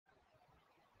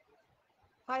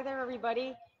Hi there,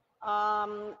 everybody.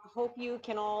 Hope you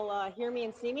can all hear me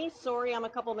and see me. Sorry, I'm a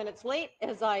couple minutes late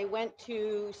as I went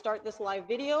to start this live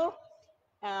video.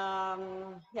 So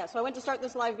I went to start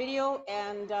this live video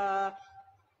and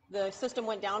the system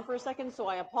went down for a second, so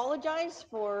I apologize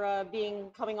for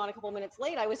coming on a couple minutes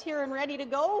late. I was here and ready to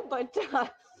go, but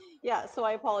yeah, so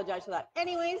I apologize for that.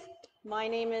 Anyways, my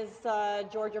name is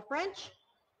Georgia French,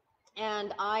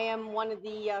 and I am one of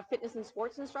the fitness and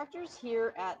sports instructors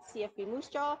here at CFB Moose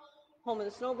Jaw, home of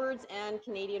the Snowbirds and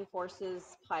Canadian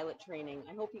Forces pilot training.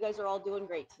 I hope you guys are all doing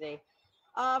great today.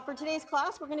 For today's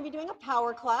class, we're going to be doing a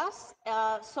power class.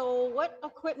 So what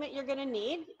equipment you're going to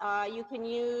need, you can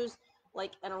use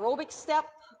like an aerobic step,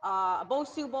 a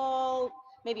Bosu ball,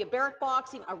 maybe a barrack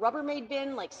box, a Rubbermaid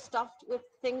bin, like stuffed with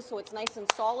things so it's nice and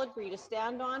solid for you to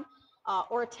stand on,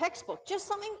 or a textbook, just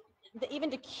something that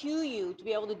even to cue you to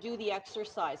be able to do the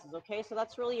exercises, okay? So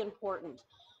that's really important.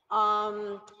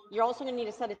 You're also going to need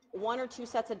a set of 1 or 2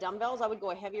 sets of dumbbells. I would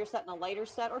go a heavier set and a lighter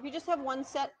set, or if you just have 1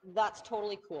 set, that's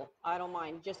totally cool. I don't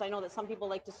mind. Just I know that some people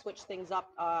like to switch things up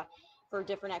for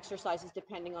different exercises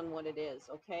depending on what it is,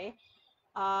 okay?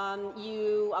 I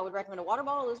would recommend a water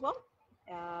bottle as well,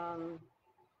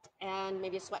 and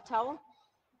maybe a sweat towel.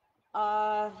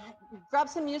 Grab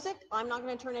some music. I'm not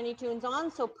going to turn any tunes on,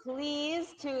 so please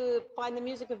to find the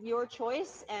music of your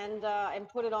choice and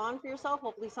put it on for yourself.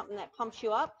 Hopefully something that pumps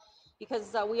you up,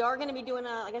 because we are going to be doing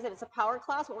like I said, it's a power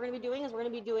class. What we're going to be doing is we're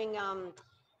going to be doing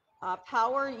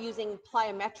power using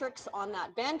plyometrics on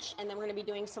that bench, and then we're going to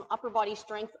be doing some upper body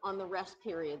strength on the rest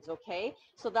periods. Okay,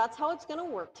 so that's how it's going to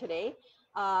work today.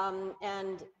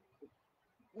 And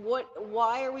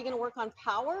why are we going to work on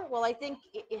power? Well, I think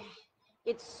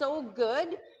it's so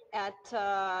good at,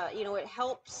 it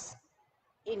helps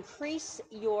increase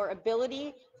your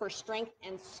ability for strength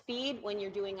and speed when you're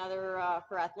doing other,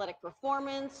 for athletic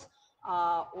performance,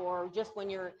 or just when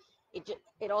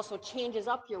it also changes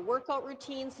up your workout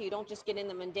routine so you don't just get in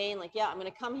the mundane, like, yeah, I'm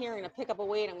going to come here, I'm going to pick up a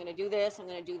weight, I'm going to do this, I'm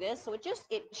going to do this. So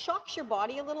it shocks your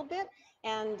body a little bit,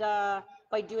 and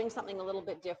by doing something a little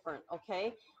bit different,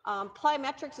 okay?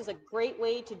 Plyometrics is a great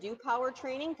way to do power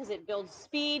training because it builds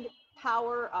speed,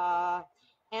 power,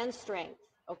 and strength,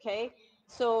 okay?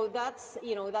 So that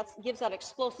gives that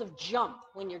explosive jump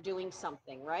when you're doing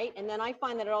something, right? And then I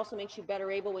find that it also makes you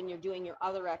better able when you're doing your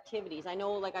other activities. I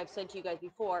know, like I've said to you guys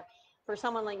before, for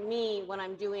someone like me, when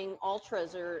I'm doing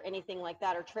ultras or anything like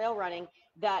that, or trail running,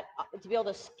 that to be able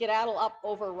to skedaddle up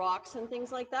over rocks and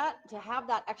things like that, to have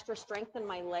that extra strength in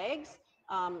my legs,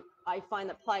 I find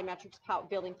that plyometrics,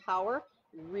 building power,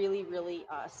 really, really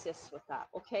assists with that,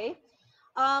 okay?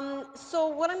 So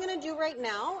what I'm going to do right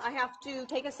now, I have to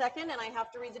take a second and I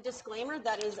have to read the disclaimer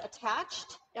that is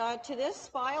attached to this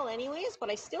file anyways,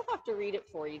 but I still have to read it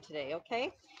for you today,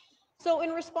 okay? So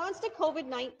in response to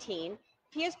COVID-19,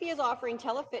 PSP is offering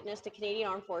telefitness to Canadian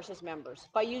Armed Forces members.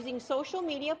 By using social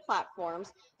media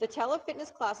platforms, the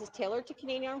telefitness classes tailored to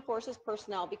Canadian Armed Forces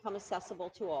personnel become accessible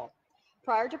to all.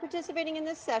 Prior to participating in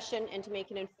this session and to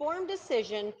make an informed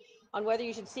decision on whether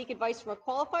you should seek advice from a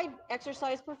qualified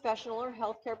exercise professional or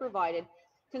healthcare provided,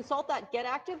 consult that Get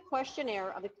Active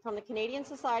questionnaire from the Canadian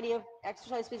Society of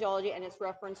Exercise Physiology and its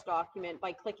reference document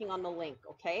by clicking on the link,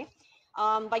 okay?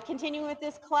 By continuing with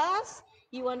this class,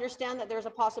 you understand that there's a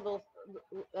possibility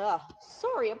of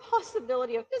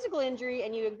physical injury,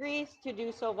 and you agree to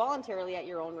do so voluntarily at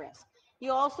your own risk.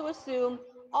 You also assume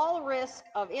all risk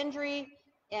of injury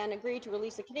and agree to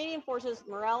release the Canadian Forces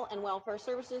Morale and Welfare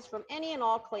Services from any and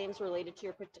all claims related to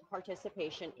your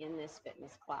participation in this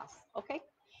fitness class. Okay?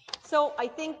 So I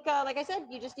think, like I said,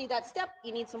 you just need that step.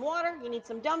 You need some water, you need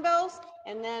some dumbbells,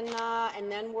 and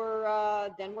then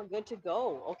we're good to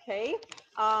go. Okay?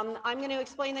 I'm going to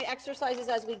explain the exercises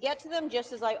as we get to them,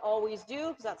 just as I always do,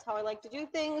 because that's how I like to do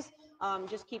things.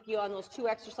 Just keep you on those 2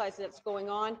 exercises that's going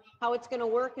on. How it's going to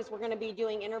work is we're going to be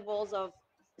doing intervals of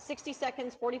 60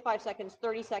 seconds, 45 seconds,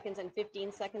 30 seconds, and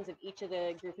 15 seconds of each of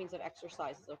the groupings of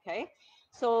exercises, okay?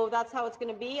 So that's how it's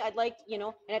going to be. I'd like, and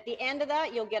at the end of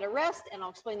that, you'll get a rest, and I'll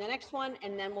explain the next one,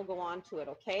 and then we'll go on to it,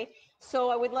 okay?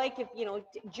 So I would like, if,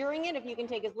 during it, if you can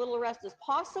take as little rest as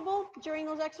possible during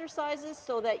those exercises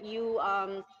so that you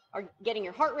are getting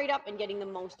your heart rate up and getting the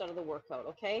most out of the workout,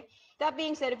 okay? That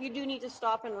being said, if you do need to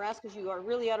stop and rest because you are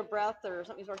really out of breath or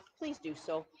something, please do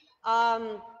so.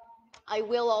 I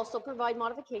will also provide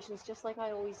modifications just like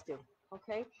I always do,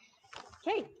 okay?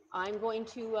 Okay, I'm going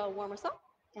to warm us up,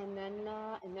 and then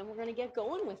we're going to get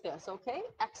going with this, okay?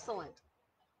 Excellent.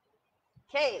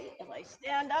 Okay, as I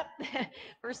stand up,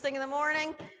 first thing in the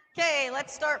morning. Okay,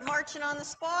 let's start marching on the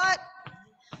spot.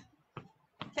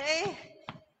 Okay,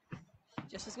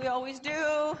 just as we always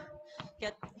do.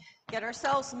 Get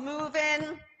ourselves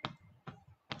moving.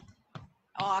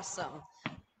 Awesome.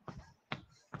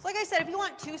 So like I said, if you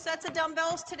want 2 sets of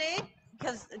dumbbells today,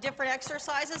 because different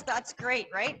exercises, that's great,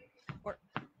 right? Or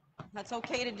that's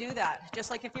okay to do that. Just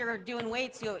like if you're doing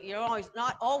weights, you're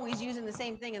not always using the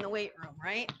same thing in the weight room,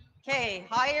 right? Okay,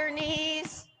 higher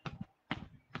knees.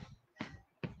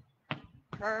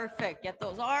 Perfect. Get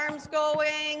those arms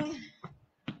going.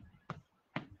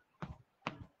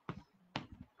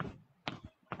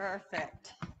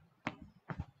 Perfect.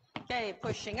 Okay,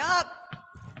 pushing up.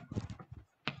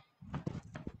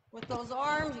 With those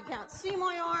arms, you can't see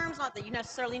my arms, not that you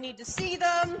necessarily need to see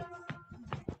them.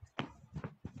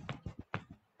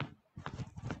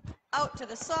 Out to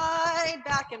the side,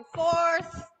 back and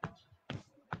forth.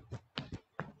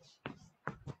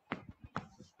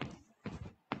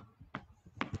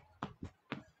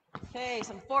 Okay,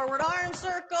 some forward arm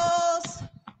circles.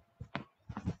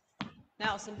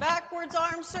 Now some backwards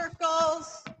arm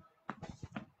circles.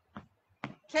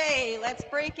 Okay, let's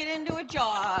break it into a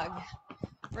jog.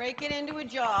 Break it into a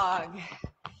jog.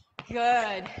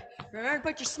 Good. Remember to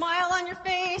put your smile on your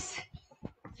face.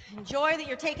 Enjoy that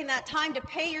you're taking that time to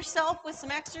pay yourself with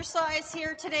some exercise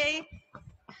here today.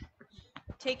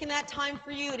 Taking that time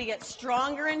for you to get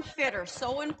stronger and fitter.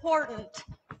 So important.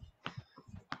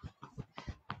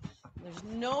 There's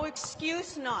no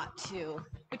excuse not to.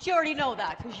 But you already know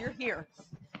that because you're here.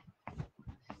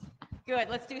 Good.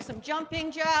 Let's do some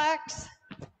jumping jacks.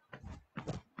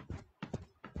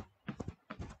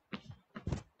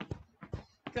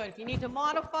 Good. If you need to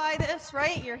modify this,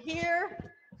 right, you're here.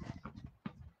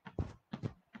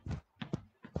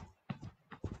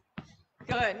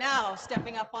 Good. Now,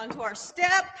 stepping up onto our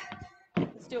step.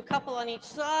 Let's do a couple on each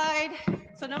side.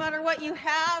 So no matter what you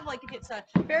have, like if it's a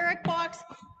barrack box,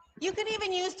 you can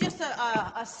even use just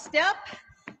a step,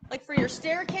 like for your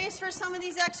staircase for some of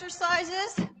these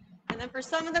exercises. And then for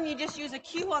some of them, you just use a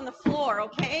cue on the floor,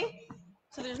 okay?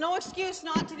 So there's no excuse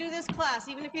not to do this class,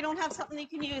 even if you don't have something you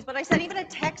can use. But I said even a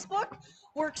textbook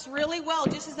works really well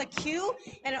just as a cue,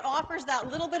 and it offers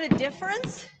that little bit of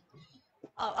difference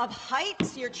of height,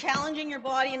 so you're challenging your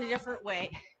body in a different way.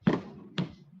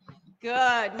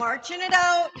 Good, marching it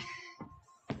out.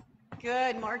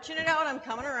 Good, marching it out, I'm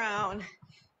coming around.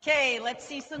 Okay, let's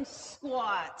see some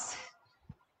squats.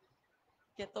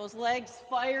 Get those legs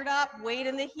fired up, weight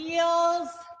in the heels.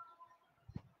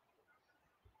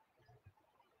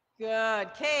 Good.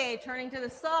 Okay, turning to the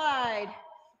side.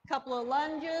 Couple of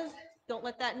lunges. Don't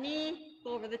let that knee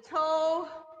go over the toe.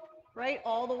 Right?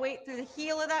 All the weight through the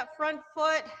heel of that front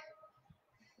foot.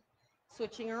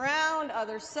 Switching around,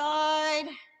 other side.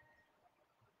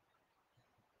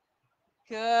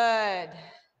 Good.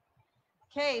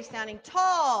 Okay, standing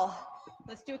tall.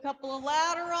 Let's do a couple of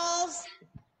laterals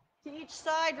to each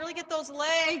side. Really get those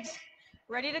legs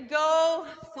ready to go,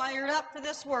 fired up for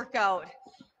this workout.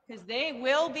 Because they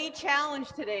will be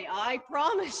challenged today. I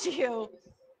promise you.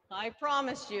 I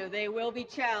promise you, they will be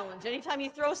challenged. Anytime you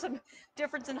throw some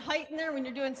difference in height in there when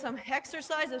you're doing some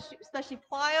exercise, especially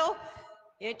plyo,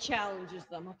 it challenges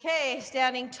them. Okay,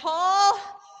 standing tall.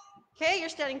 Okay, you're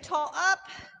standing tall up.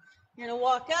 You're gonna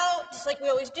walk out, just like we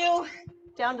always do.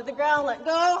 Down to the ground, let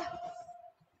go.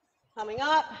 Coming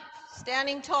up,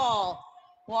 standing tall.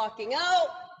 Walking out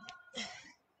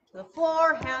to the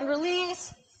floor, hand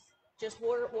release. Just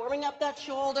warming up that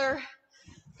shoulder.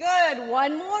 Good.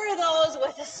 One more of those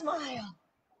with a smile.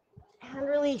 And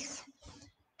release.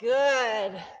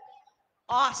 Good.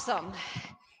 Awesome.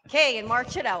 Okay, and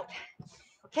march it out.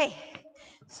 Okay,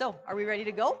 so are we ready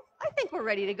to go? I think we're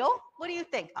ready to go. What do you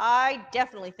think? I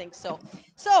definitely think so.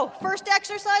 So first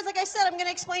exercise, like I said, I'm going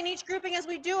to explain each grouping as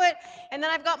we do it, and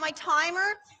then I've got my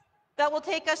timer that will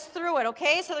take us through it,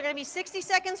 okay? So they're going to be 60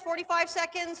 seconds, 45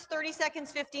 seconds, 30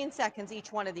 seconds, 15 seconds,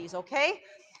 each one of these, okay?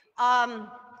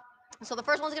 So the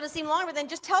first one's going to seem longer, but then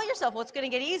just tell yourself, well, it's going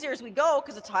to get easier as we go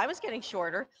because the time is getting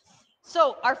shorter.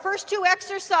 So our first 2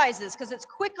 exercises, because it's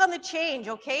quick on the change,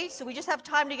 okay? So we just have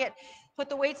time to put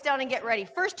the weights down and get ready.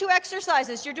 First 2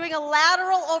 exercises, you're doing a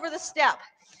lateral over the step.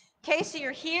 Okay, so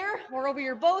you're here, or over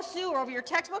your Bosu, or over your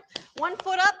textbook, 1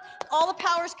 foot up, all the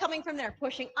power is coming from there,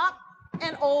 pushing up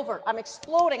and over. I'm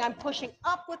exploding, I'm pushing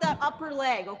up with that upper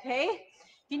leg, okay?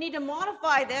 If you need to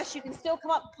modify this, you can still come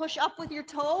up, push up with your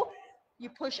toe, you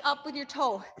push up with your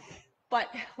toe. But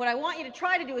what I want you to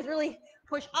try to do is really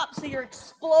push up so you're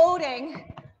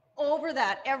exploding over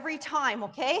that every time,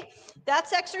 okay?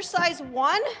 That's exercise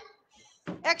 1.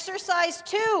 Exercise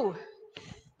 2,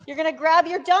 you're gonna grab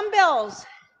your dumbbells.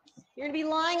 You're gonna be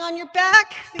lying on your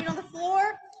back, feet on the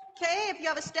floor. Okay, if you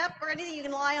have a step or anything, you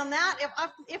can lie on that.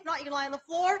 If not, you can lie on the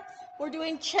floor. We're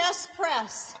doing chest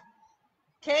press.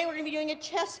 Okay, we're gonna be doing a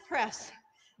chest press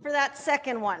for that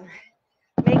second one.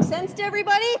 Make sense to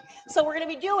everybody? So we're gonna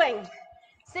be doing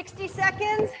 60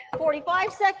 seconds,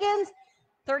 45 seconds,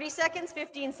 30 seconds,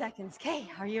 15 seconds. Okay,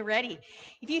 are you ready?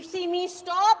 If you see me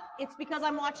stop, it's because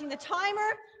I'm watching the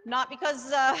timer, not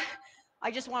because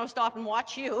I just want to stop and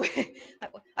watch you.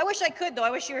 I wish I could though. I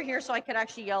wish you were here so I could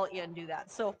actually yell at you and do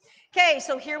that. So, okay,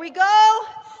 so here we go.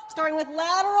 Starting with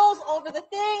laterals, over the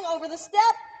thing, over the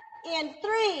step, in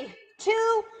 3,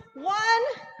 2, 1,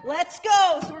 let's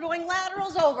go. So we're going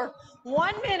laterals over,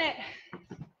 1 minute.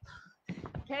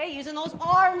 Okay, using those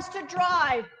arms to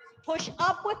drive. Push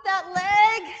up with that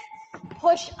leg,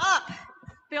 push up,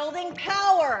 building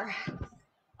power.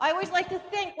 I always like to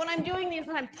think when I'm doing these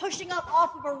that I'm pushing up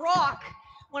off of a rock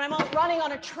when I'm out running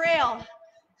on a trail,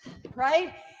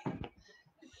 right?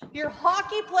 You're a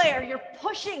hockey player, you're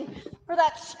pushing for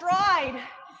that stride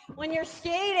when you're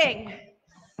skating.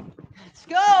 Let's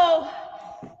go.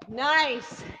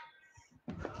 Nice.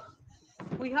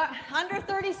 We got under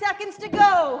 30 seconds to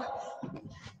go.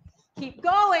 Keep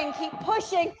going, keep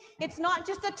pushing. It's not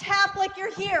just a tap like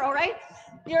you're here, all right?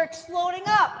 You're exploding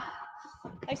up.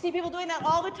 I see people doing that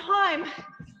all the time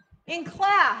in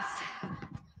class,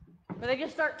 where they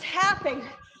just start tapping,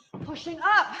 pushing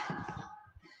up.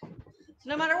 So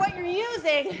no matter what you're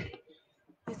using,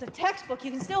 it's a textbook,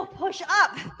 you can still push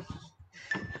up.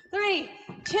 3,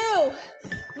 2,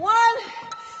 1.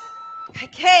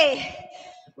 Okay,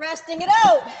 resting it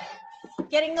out.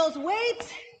 Getting those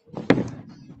weights.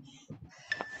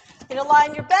 Gonna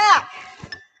line your back.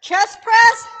 Chest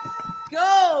press,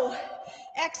 go.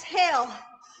 Exhale.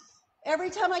 Every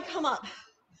time I come up.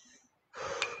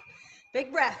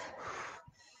 Big breath.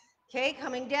 Okay,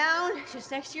 coming down,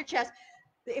 just next to your chest.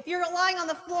 If you're lying on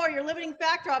the floor, your limiting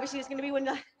factor obviously is gonna be when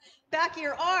the back of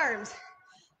your arms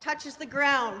touches the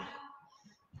ground.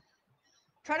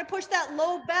 Try to push that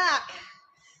low back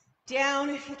down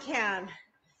if you can.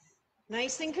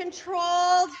 Nice and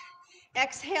controlled.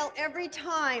 Exhale every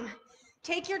time.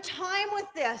 Take your time with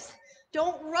this.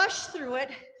 Don't rush through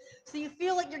it so you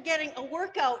feel like you're getting a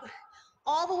workout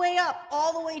all the way up,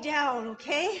 all the way down,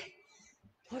 okay?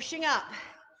 Pushing up.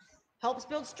 Helps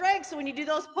build strength, so when you do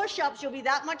those push-ups, you'll be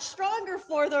that much stronger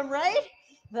for them, right?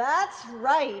 That's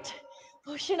right.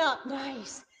 Pushing up,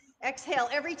 nice. Exhale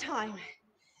every time.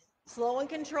 Slow and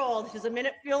controlled. Does a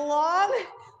minute feel long?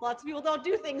 Lots of people don't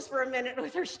do things for a minute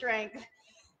with their strength.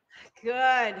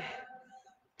 Good.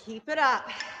 Keep it up.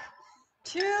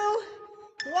 2,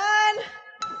 1.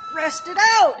 Rest it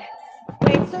out.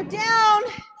 Weights are down.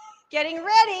 Getting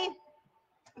ready.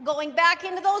 Going back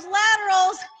into those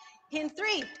laterals. In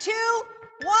 3, 2,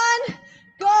 1.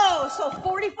 Go. So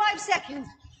 45 seconds.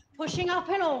 Pushing up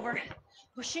and over.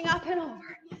 Pushing up and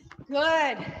over.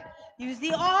 Good. Use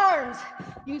the arms.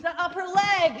 Use the upper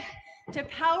leg to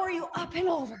power you up and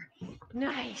over.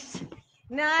 Nice.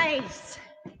 Nice.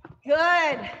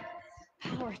 Good.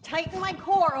 Power. Tighten my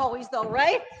core always though,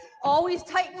 right? Always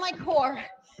tighten my core.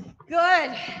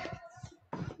 Good.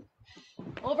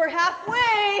 Over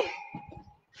halfway.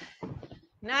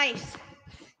 Nice.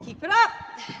 Keep it up.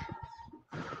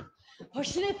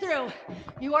 Pushing it through.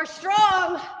 You are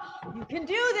strong. You can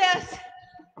do this.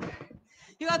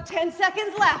 You have 10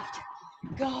 seconds left.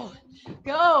 Go.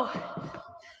 Go.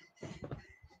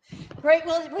 Great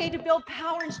way to build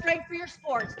power and strength for your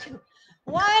sports. 2,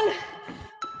 1.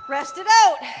 Rest it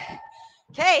out.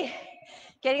 Okay.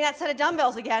 Getting that set of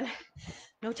dumbbells again.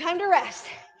 No time to rest.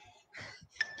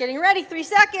 Getting ready. 3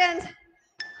 seconds.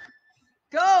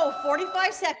 Go.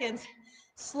 45 seconds.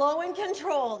 Slow and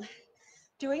controlled.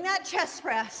 Doing that chest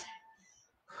press.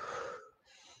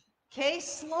 Okay,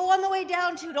 slow on the way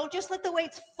down too. Don't just let the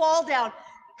weights fall down.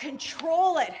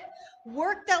 Control it.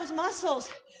 Work those muscles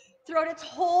throughout its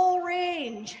whole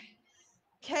range.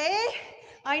 Okay?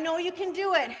 I know you can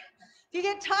do it. If you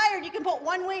get tired, you can put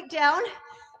one weight down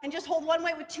and just hold one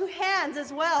weight with 2 hands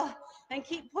as well and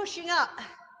keep pushing up.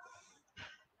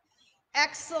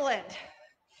 Excellent.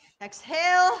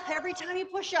 Exhale every time you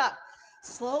push up.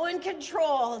 Slow and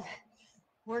controlled.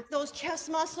 Work those chest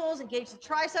muscles, engage the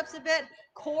triceps a bit.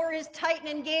 Core is tight and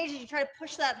engaged as you try to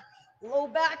push that low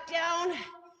back down.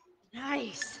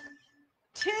 Nice.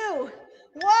 2,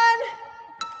 1.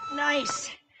 Nice.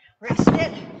 Rest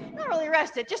it. Not really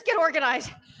rest it, just get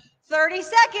organized. 30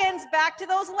 seconds, back to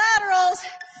those laterals.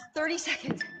 30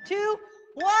 seconds. 2,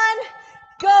 1.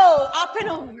 Go. Up and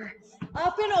over.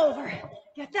 Up and over.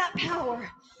 Get that power.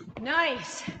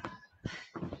 Nice.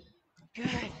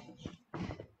 Good.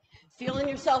 Feeling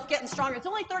yourself getting stronger. It's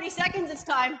only 30 seconds this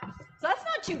time, so that's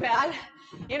not too bad.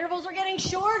 Intervals are getting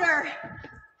shorter.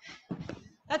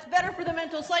 That's better for the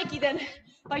mental psyche than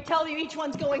if I tell you each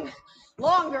one's going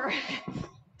Longer.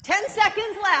 10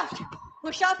 seconds left.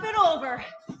 Push up and over.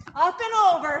 Up and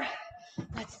over.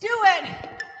 Let's do it.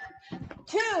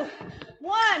 2,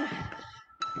 1.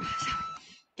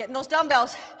 Getting those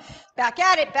dumbbells. Back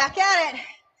at it, back at it.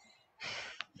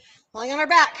 Lying on our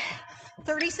back.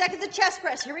 30 seconds of chest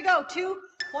press. Here we go. 2,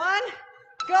 1,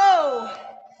 go.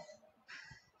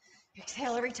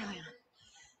 Exhale every time.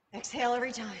 Exhale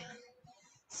every time.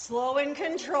 Slow and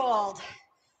controlled.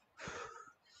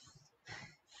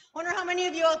 Wonder how many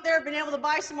of you out there have been able to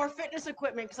buy some more fitness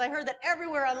equipment, because I heard that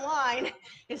everywhere online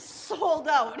is sold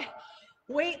out.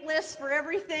 Wait lists for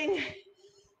everything.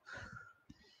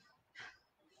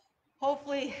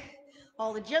 Hopefully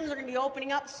all the gyms are going to be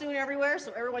opening up soon everywhere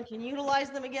so everyone can utilize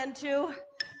them again too.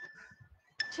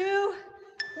 2,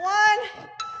 1,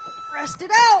 rest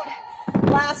it out.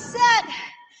 Last set.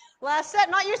 Last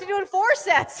set, not used to doing 4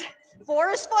 sets. 4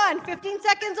 is fun, 15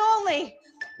 seconds only.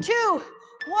 2, 1,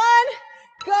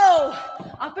 go.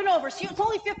 Up and over. See, it's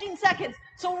only 15 seconds,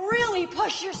 so really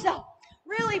push yourself.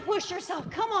 Really push yourself.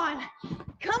 Come on.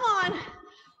 Come on.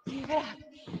 Keep it up.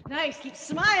 Nice. Keep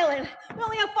smiling. We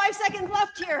only have 5 seconds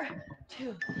left here.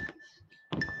 2.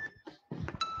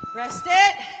 Rest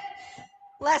it.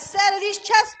 Last set of these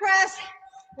chest press.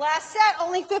 Last set.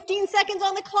 Only 15 seconds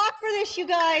on the clock for this, you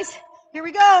guys. Here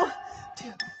we go.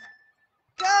 2.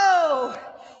 Go.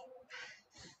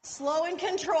 Slow and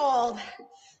controlled.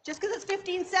 Just because it's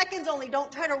 15 seconds only,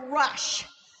 don't try to rush.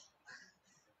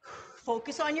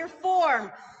 Focus on your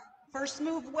form. First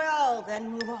move well, then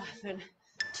move off. And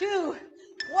 2,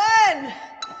 1.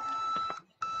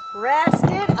 Rest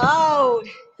it out.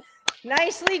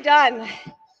 Nicely done.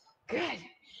 Good.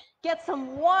 Get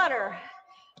some water.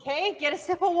 Okay, get a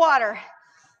sip of water.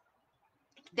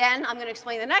 Then I'm going to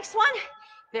explain the next one.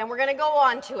 Then we're going to go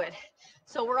on to it.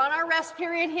 So we're on our rest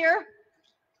period here.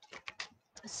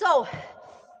 So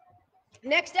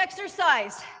next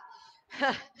exercise,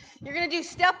 you're going to do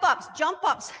step ups, jump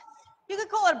ups. You could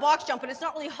call it a box jump, but it's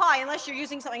not really high unless you're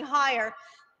using something higher.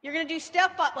 You're going to do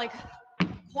step up, like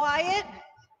quiet,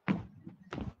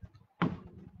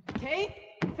 okay,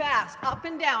 fast, up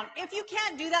and down. If you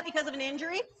can't do that because of an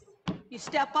injury, you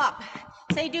step up.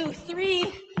 Say do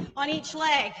 3 on each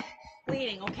leg,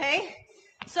 leading, okay?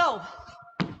 So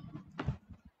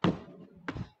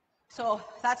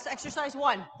that's exercise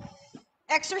 1.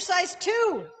 Exercise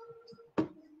 2.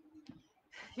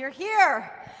 You're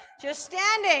here, just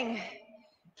standing,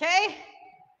 okay?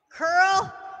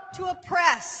 Curl to a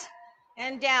press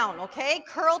and down, okay?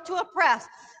 Curl to a press.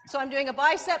 So I'm doing a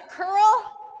bicep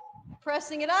curl,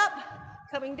 pressing it up,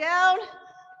 coming down,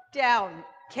 down,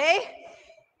 okay?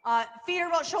 Feet are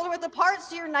about shoulder width apart,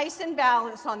 so you're nice and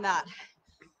balanced on that.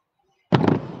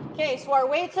 Okay, so our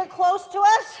weights are close to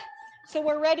us, so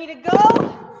we're ready to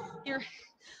go.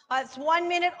 It's 1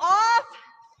 minute off.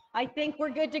 I think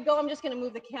we're good to go. I'm just going to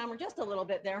move the camera just a little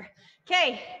bit there.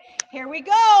 Okay, here we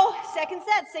go. Second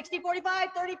set, 60, 45,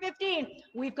 30, 15.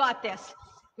 We've got this.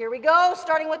 Here we go,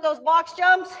 starting with those box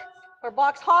jumps or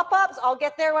box hop ups. I'll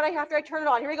get there after I turn it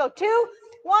on. Here we go. 2,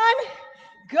 1,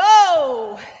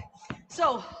 go.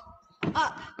 So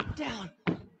up, down.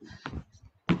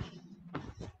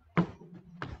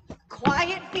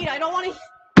 Quiet feet. I don't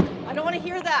want to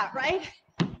hear that, right?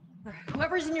 Or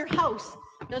whoever's in your house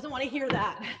doesn't want to hear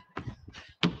that.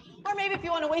 Or maybe if you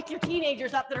want to wake your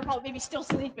teenagers up that are probably maybe still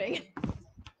sleeping.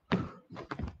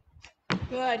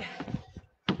 Good.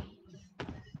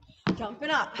 Jumping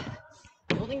up,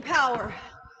 building power.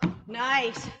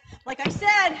 Nice. Like I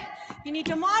said, you need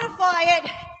to modify it.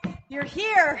 You're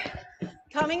here,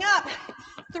 coming up.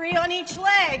 3 on each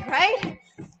leg, right?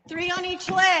 3 on each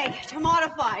leg to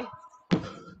modify.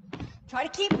 Try to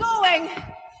keep going.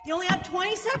 You only have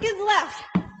 20 seconds left.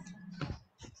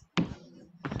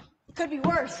 It could be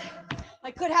worse.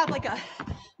 I could have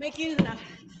make you in a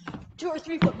 2 or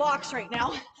 3 foot box right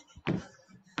now.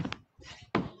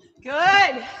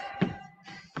 Good.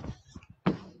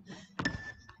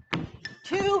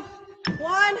 2,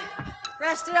 1,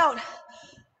 rest it out.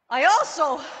 I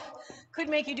also could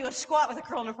make you do a squat with a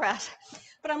curl and a press,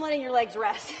 but I'm letting your legs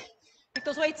rest. Pick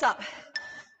those weights up.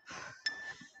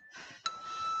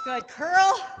 Good.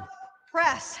 Curl,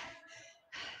 press.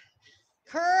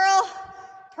 Curl,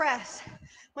 press.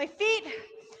 My feet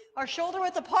are shoulder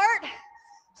width apart,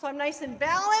 so I'm nice and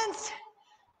balanced.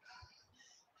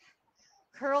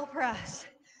 Curl, press.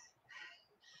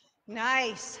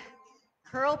 Nice.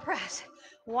 Curl, press.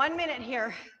 1 minute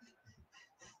here.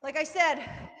 Like I said,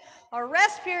 our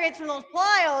rest periods from those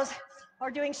plyos are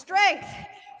doing strength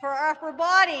for our upper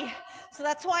body. So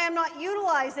that's why I'm not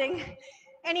utilizing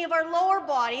any of our lower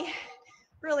body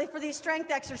really for these strength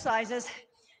exercises,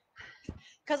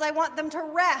 because I want them to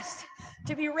rest,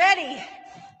 to be ready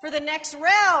for the next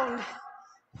round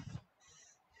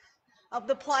of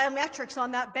the plyometrics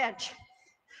on that bench.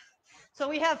 So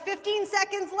we have 15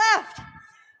 seconds left.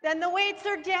 Then the weights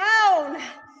are down.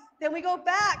 Then we go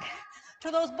back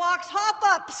to those box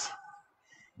hop-ups.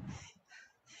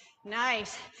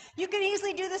 Nice. You can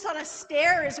easily do this on a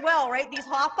stair as well, right? These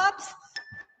hop-ups.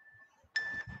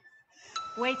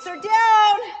 Weights are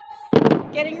down.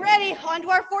 Getting ready. On to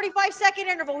our 45-second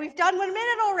interval. We've done 1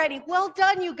 minute already. Well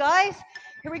done, you guys.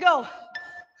 Here we go.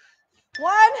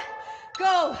 1,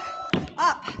 go.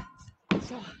 Up.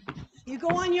 So you go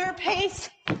on your pace,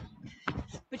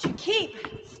 but you keep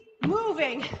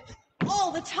moving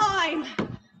all the time.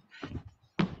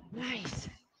 Nice.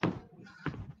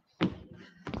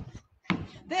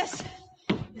 This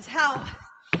is how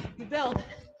you build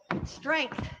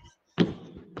strength.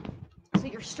 So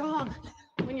you're strong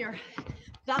when you're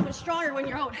that much stronger when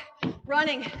you're out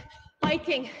running,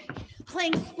 biking,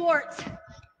 playing sports,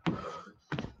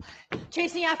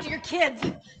 chasing after your kids.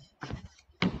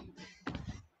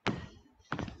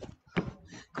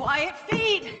 Quiet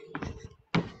feet.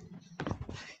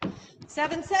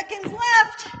 7 seconds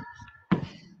left.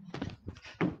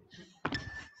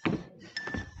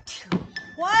 2,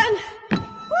 1.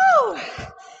 Woo!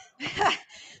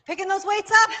 Picking those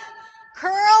weights up.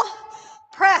 Curl,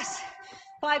 press.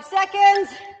 5 seconds.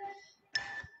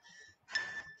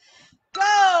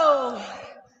 Go.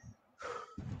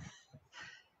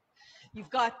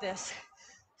 You've got this.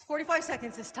 45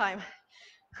 seconds this time.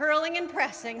 Curling and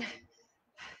pressing.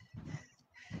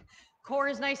 Core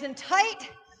is nice and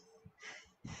tight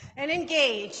and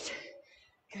engaged.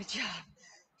 Good job.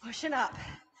 Pushing up.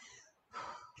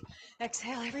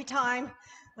 Exhale every time.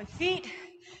 When feet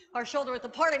are shoulder width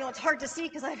apart, I know it's hard to see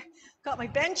because I've got my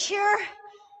bench here.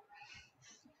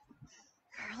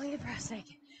 Curling and pressing.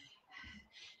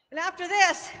 And after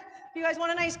this, if you guys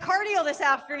want a nice cardio this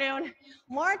afternoon,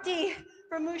 Marty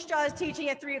from Moose Jaw is teaching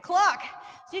at 3 o'clock.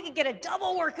 So you can get a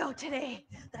double workout today.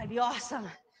 That'd be awesome.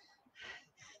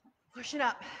 Pushing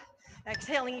up,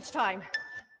 exhaling each time.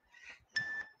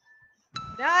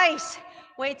 Nice.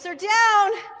 Weights are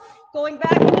down. Going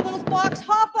back into those box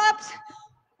hop-ups.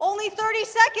 Only 30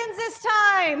 seconds this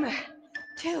time.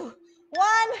 2,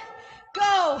 1,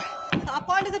 go. Hop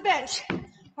onto the bench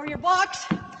or your box.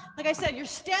 Like I said, your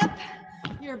step,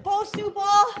 your Bosu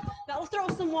ball, that'll throw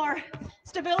some more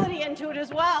stability into it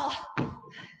as well,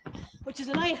 which is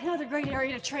another great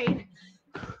area to train.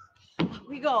 Up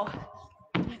we go.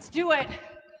 Let's do it.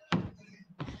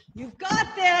 You've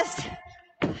got this.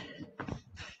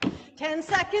 10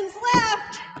 seconds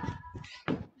left.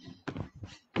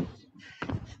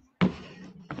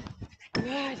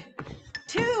 Good.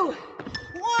 2,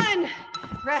 1.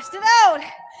 Rest it out.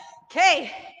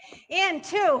 Okay.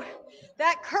 Into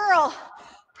that curl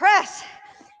press.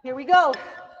 Here we go.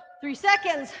 3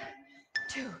 seconds.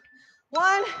 2,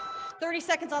 1. 30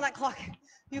 seconds on that clock.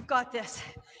 You've got this.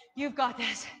 You've got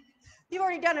this. You've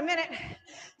already done a minute.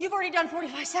 You've already done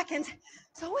 45 seconds.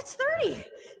 So what's 30?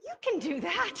 You can do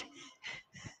that.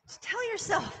 Just tell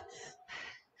yourself.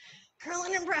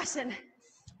 Curling and pressing.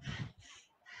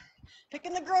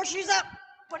 Picking the groceries up.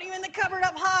 Putting them in the cupboard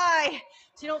up high.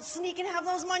 So you don't sneak and have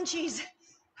those munchies.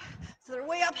 So they're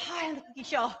way up high on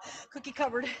the cookie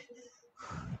cupboard.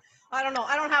 I don't know.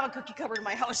 I don't have a cookie cupboard in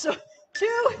my house. So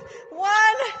 2, 1.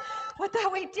 Put that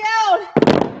weight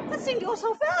down. This thing goes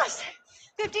so fast.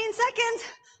 15 seconds.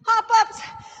 Hop ups.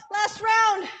 Last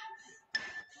round.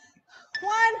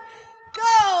 1,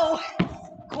 go.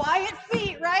 Quiet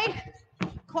feet, right?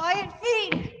 Quiet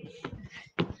feet.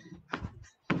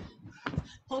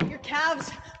 Hope your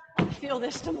calves feel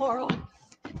this tomorrow.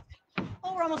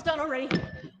 Oh, we're almost done already.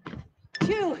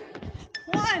 2,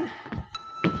 1.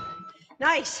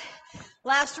 Nice.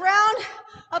 Last round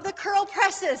of the curl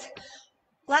presses.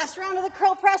 Last round of the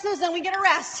curl presses, then we get a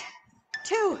rest.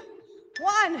 2,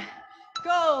 1,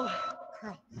 go.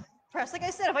 Curl, press. Like I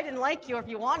said, if I didn't like you or if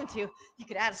you wanted to, you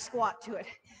could add a squat to it.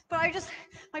 But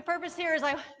my purpose here is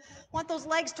I want those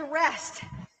legs to rest.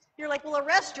 You're like, well, a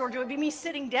rest, Georgia, would be me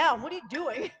sitting down. What are you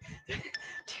doing?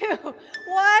 2, 1.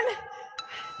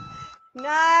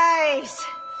 Nice.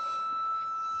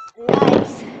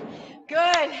 Nice.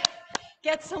 Good.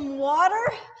 Get some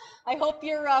water. I hope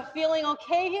you're feeling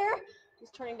okay here.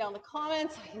 Just turning down the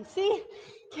comments so I can see.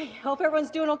 Okay, hope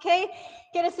everyone's doing okay.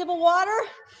 Get a sip of water.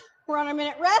 We're on a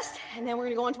minute rest, and then we're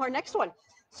going to go on to our next one.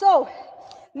 So,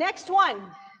 next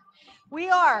one.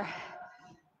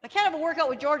 I can't have a workout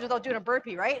with George without doing a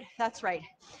burpee, right? That's right.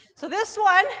 So this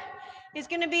one is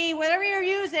going to be whatever you're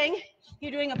using.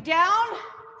 You're doing up, down.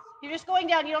 You're just going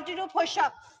down. You don't have to do a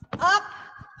push-up. Up,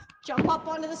 jump up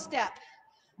onto the step,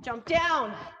 jump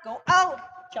down, go out,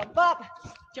 jump up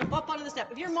onto the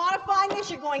step. If you're modifying this,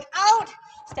 you're going out,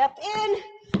 step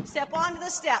in, step onto the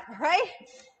step, right?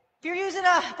 If you're using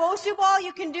a Bosu ball,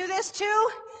 you can do this too.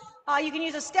 You can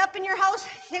use a step in your house,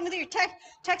 same with your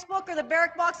textbook or the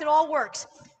barrack box, it all works.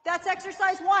 That's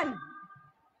exercise 1.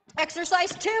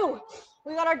 Exercise 2,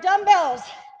 we got our dumbbells.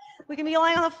 We can be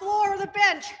lying on the floor or the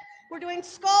bench. We're doing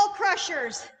skull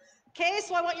crushers. Okay,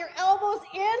 so I want your elbows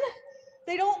in.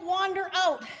 They don't wander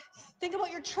out. Think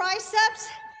about your triceps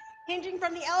hinging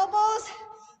from the elbows,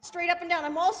 straight up and down.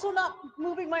 I'm also not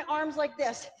moving my arms like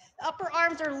this. The upper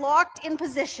arms are locked in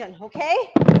position,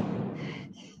 okay?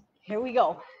 Here we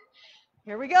go.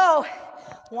 Here we go.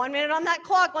 1 minute on that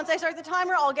clock. Once I start the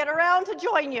timer, I'll get around to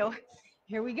join you.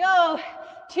 Here we go.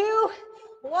 2,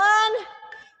 1,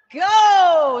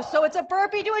 go. So it's a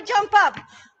burpee to a jump up.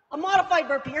 A modified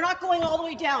burpee. You're not going all the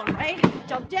way down, right?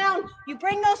 Jump down. You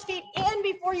bring those feet in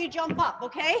before you jump up,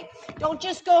 okay? Don't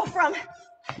just go from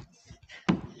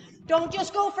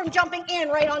jumping in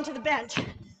right onto the bench.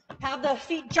 Have the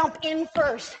feet jump in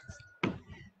first.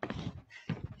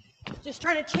 Just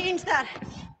trying to change that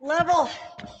level.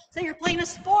 Say you're playing a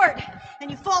sport and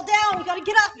you fall down, you gotta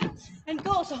get up and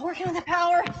go. So working on the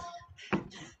power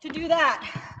to do that.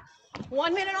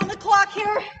 1 minute on the clock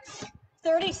here.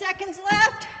 30 seconds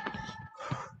left.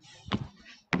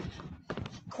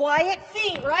 Quiet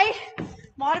feet, right?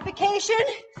 Modification.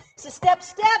 It's a step,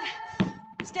 step,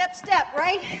 step, step,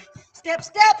 right? Step,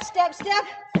 step, step, step,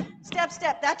 step,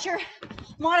 step. That's your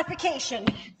modification.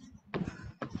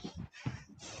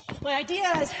 My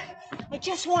idea is I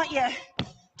just want you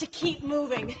to keep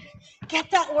moving. Get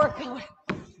that workout.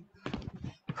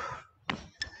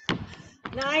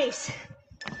 Nice.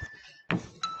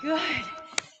 Good.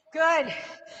 Good.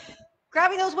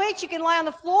 Grabbing those weights, you can lie on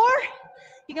the floor.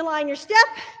 You can lie on your step.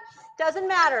 Doesn't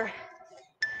matter.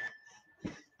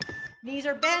 Knees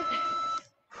are bent.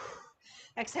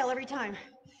 Exhale every time.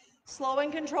 Slow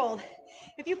and controlled.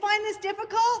 If you find this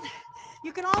difficult,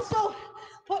 you can also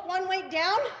put one weight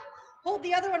down, hold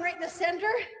the other one right in the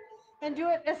center, and do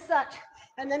it as such.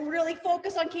 And then really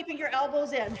focus on keeping your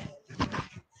elbows in.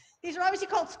 These are obviously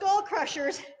called skull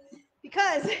crushers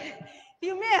because if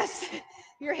you miss,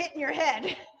 you're hitting your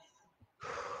head.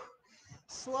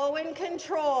 Slow and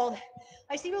controlled.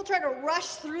 I see people try to rush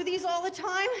through these all the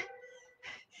time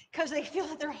because they feel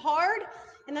that they're hard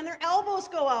and then their elbows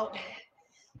go out.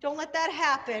 Don't let that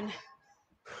happen.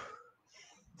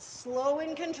 Slow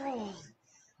and controlled.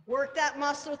 Work that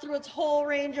muscle through its whole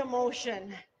range of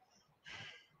motion.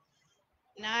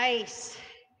 Nice.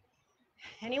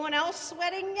 Anyone else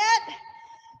sweating yet?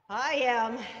 I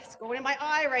am. It's going in my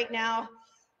eye right now.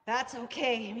 That's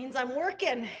okay. It means I'm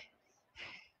working.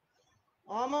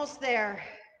 Almost there.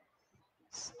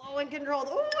 Slow and controlled.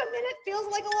 Oh, a minute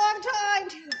feels like a long time.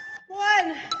 2,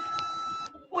 1.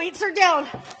 Weights are down.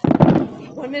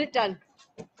 1 minute done.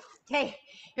 Okay,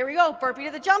 here we go. Burpee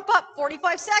to the jump up.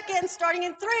 45 seconds, starting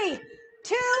in 3,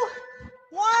 2,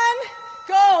 1,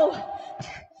 go.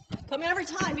 Come in every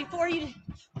time before you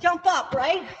jump up,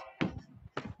 right?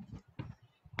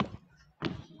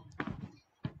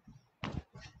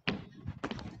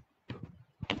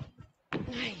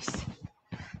 Nice.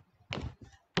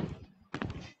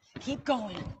 Keep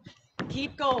going.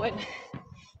 Keep going.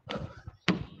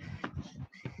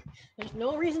 There's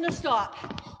no reason to stop.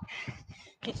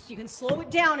 You can slow it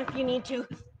down if you need to.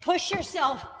 Push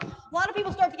yourself. A lot of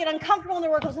people start to get uncomfortable in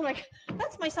their workouts. I'm like,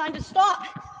 that's my sign to stop.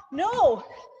 No,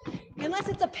 unless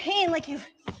it's a pain, like you've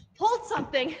pulled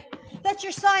something, that's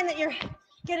your sign that you're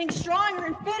getting stronger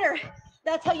and fitter.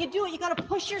 That's how you do it. You got to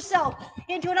push yourself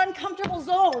into an uncomfortable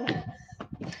zone.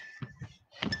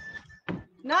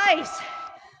 Nice.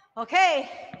 Okay,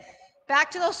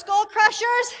 back to those skull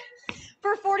crushers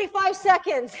for 45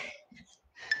 seconds.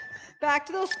 Back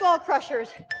to those skull crushers.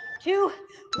 2,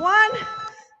 1,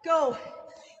 go.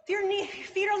 If your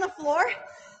feet are on the floor,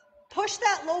 push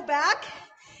that low back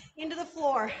into the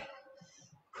floor.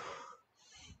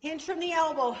 Hinge from the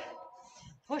elbow.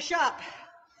 Push up,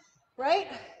 right?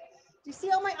 Do you see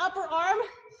how my upper arm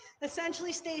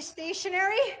essentially stays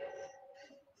stationary?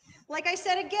 Like I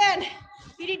said again,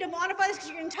 you need to modify this because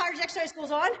your entire exercise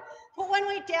goes on. Put one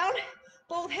weight down,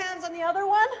 both hands on the other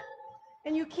one,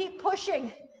 and you keep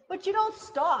pushing. But you don't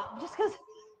stop just because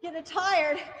you get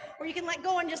tired, or you can let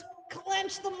go and just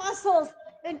clench the muscles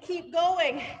and keep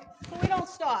going. But we don't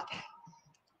stop.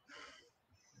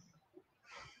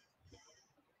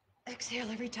 Exhale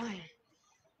every time.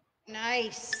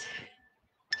 Nice.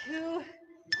 2,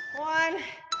 1.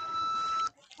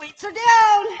 Weights are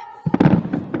down.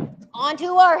 On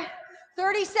to our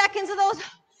 30 seconds of those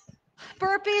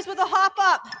burpees with a hop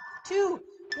up. 2,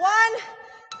 1,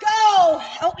 go.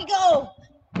 Out we go.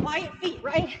 Quiet feet,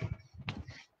 right?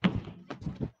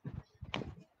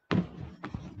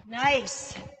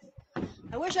 Nice.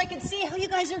 I wish I could see how you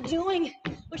guys are doing.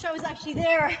 Wish I was actually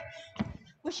there.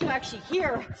 Wish you were actually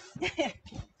here.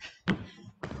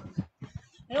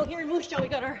 I know here in Moose Jaw we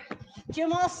got our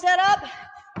gym all set up,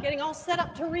 getting all set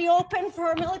up to reopen for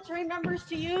our military members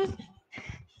to use.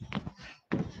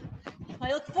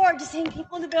 I look forward to seeing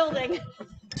people in the building.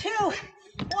 2,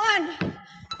 1,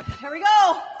 here we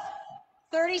go.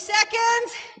 30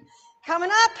 seconds, coming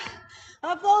up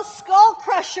of those skull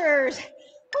crushers.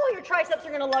 Oh, your triceps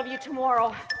are gonna love you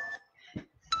tomorrow.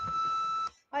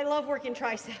 I love working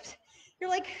triceps. You're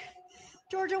like,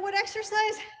 Georgia, what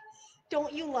exercise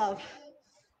don't you love?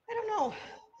 I don't know.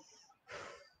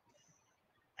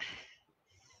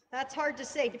 That's hard to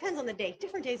say, depends on the day.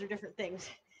 Different days are different things.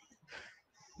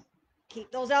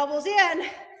 Keep those elbows in.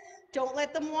 Don't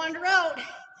let them wander out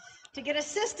to get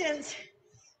assistance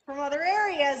from other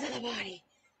areas of the body.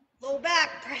 Low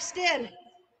back pressed in.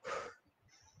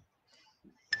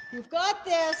 You've got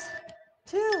this.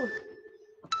 2,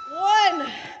 1.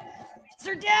 Weights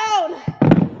are down.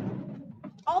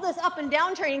 All this up and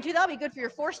down training too, that'll be good for your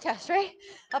force test, right?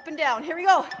 Up and down. Here we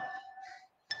go.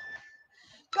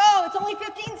 Go. It's only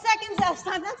 15 seconds last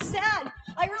time. That's sad.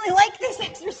 I really like this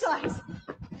exercise.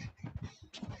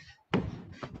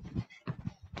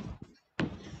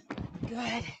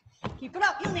 Good. Keep it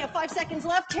up. You only have 5 seconds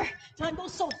left here. Time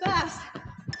goes so fast.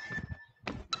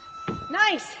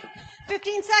 Nice.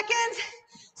 15 seconds.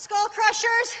 Skull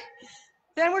crushers.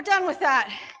 Then we're done with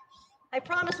that. I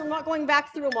promise we're not going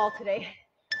back through them all today.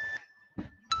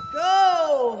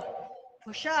 Go.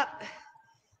 Push up.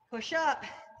 Push up.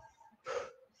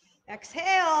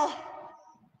 Exhale.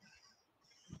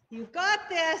 You've got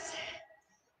this.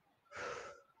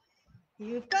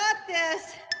 You've got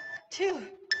this. 2,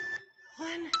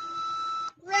 1.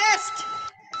 Rest.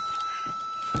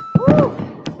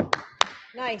 Woo.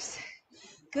 Nice.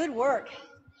 Good work.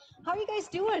 How are you guys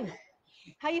doing?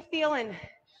 How you feeling?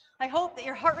 I hope that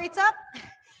your heart rate's up.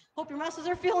 Hope your muscles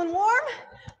are feeling warm.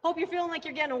 Hope you're feeling like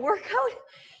you're getting a workout,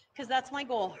 because that's my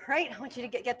goal, right? I want you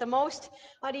to get the most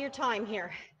out of your time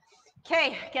here.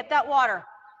 Okay, get that water.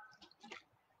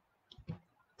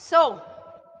 So,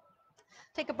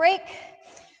 take a break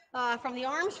from the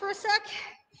arms for a sec.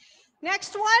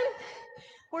 Next one,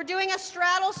 we're doing a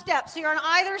straddle step. So you're on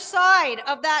either side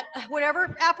of that,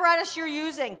 whatever apparatus you're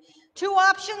using. 2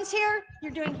 options here.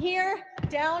 You're doing here,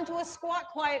 down to a squat,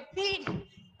 quiet feet,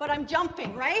 but I'm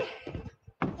jumping, right?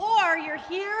 Or you're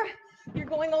here, you're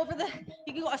going over the,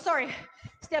 you can go,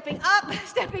 stepping up,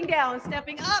 stepping down,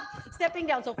 stepping up, stepping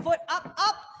down. So foot up,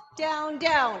 up, down,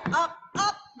 down, up,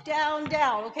 down,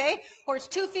 okay? Or it's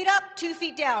 2 feet up, 2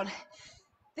 feet down.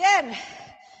 Then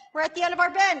we're at the end of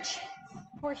our bench.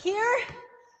 We're here,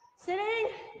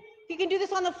 sitting. You can do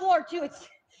this on the floor too. It's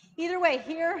either way.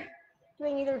 Here,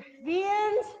 doing either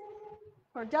V-ins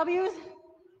or W's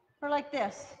or like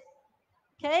this.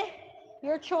 Okay?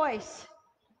 Your choice.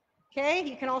 Okay?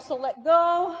 You can also let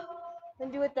go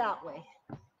and do it that way.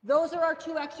 Those are our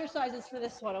 2 exercises for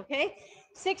this one, okay?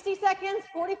 60 seconds,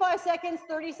 45 seconds,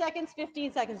 30 seconds,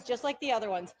 15 seconds, just like the other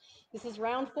ones. This is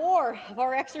round 4 of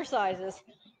our exercises.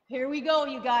 Here we go,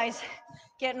 you guys.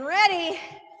 Getting ready.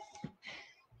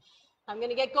 I'm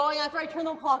gonna get going after I turn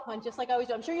the clock on, just like I always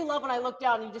do. I'm sure you love when I look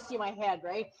down and you just see my head,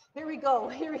 right? Here we go.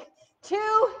 Here we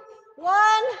 2, 1,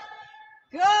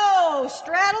 go.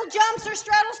 Straddle jumps or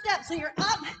straddle steps. So you're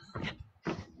up.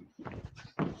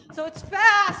 So it's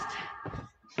fast.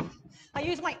 I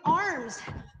use my arms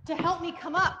to help me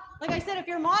come up. Like I said, if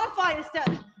you're modifying a step,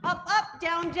 up, up,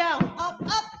 down, down, up,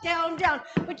 down, down.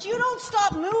 But you don't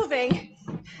stop moving.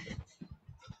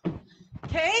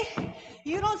 Okay?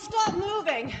 You don't stop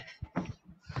moving.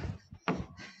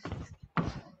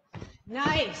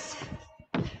 Nice.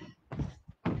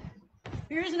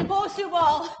 You're using a Bosu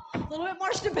ball. A little bit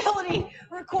more stability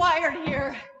required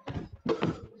here.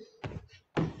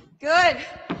 Good.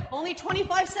 Only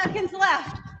 25 seconds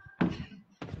left.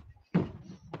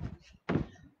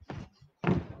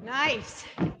 Nice.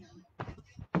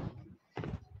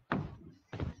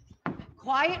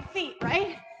 Quiet feet,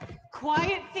 right?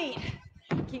 Quiet feet.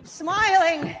 Keep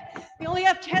smiling. We only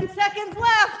have 10 seconds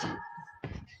left.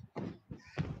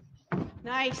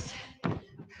 Nice.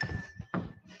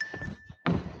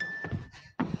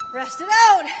 Rest it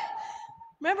out.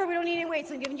 Remember, we don't need any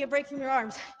weights. I'm giving you a break from your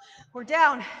arms. We're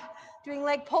down, doing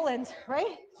leg pull-ins,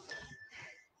 right?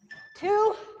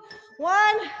 2,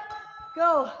 1,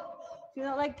 go. Do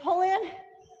that leg pull-in,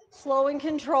 slow and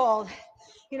controlled.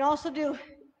 You can also do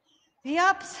the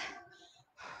ups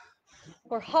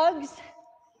or hugs,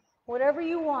 whatever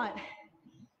you want.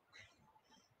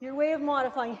 Your way of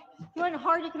modifying. If you want it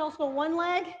hard, you can also go one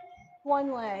leg,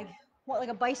 like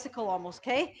a bicycle almost,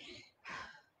 okay?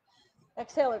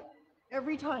 Exhale it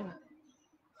every time.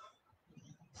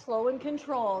 Slow and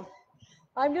controlled.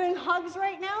 I'm doing hugs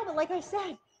right now, but like I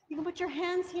said, you can put your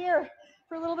hands here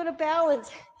for a little bit of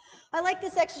balance. I like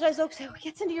this exercise though because it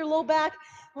gets into your low back.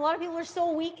 A lot of people are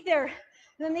so weak there, and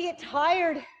then they get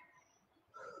tired.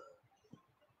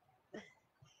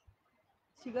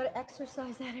 So you got to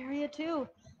exercise that area too.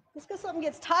 Just because something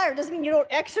gets tired doesn't mean you don't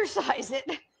exercise it.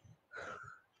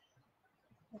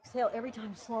 Exhale every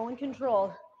time, slow and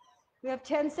controlled. We have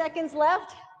 10 seconds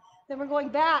left. Then we're going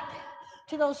back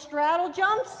to those straddle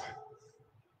jumps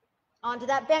onto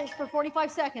that bench for 45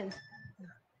 seconds.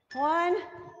 1,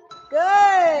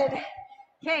 good.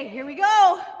 Okay, here we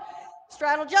go.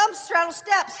 Straddle jumps, straddle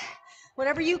steps.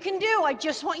 Whatever you can do, I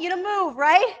just want you to move,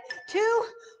 right? 2,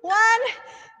 1,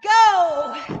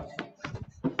 go.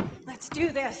 Let's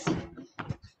do this.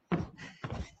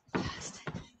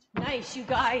 Nice, you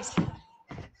guys.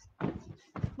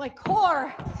 My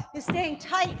core is staying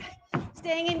tight,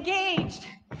 staying engaged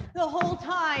the whole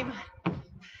time.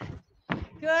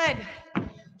 Good.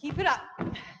 Keep it up.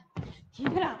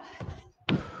 Keep it up.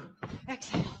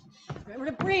 Exhale. Remember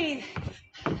to breathe.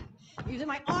 Using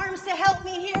my arms to help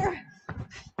me here.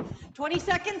 20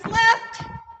 seconds left.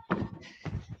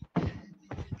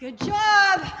 Good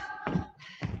job.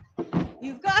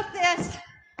 You've got this.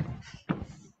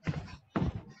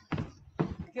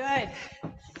 Good.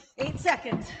 8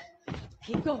 seconds.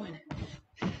 Keep going.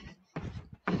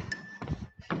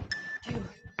 2,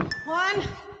 1.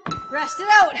 Rest it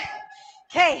out.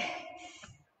 Okay.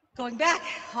 Going back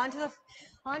onto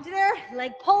there.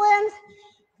 Leg pull-ins,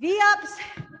 V-ups,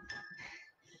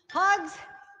 hugs.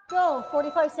 Go.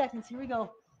 45 seconds. Here we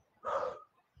go.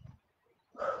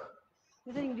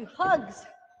 Then you can do hugs.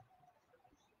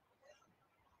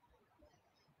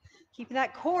 Keeping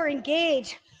that core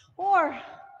engaged. Or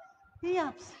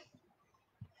V-ups.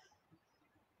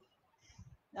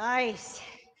 Nice.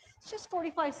 It's just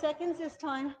 45 seconds this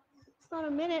time. It's not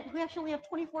a minute. We actually only have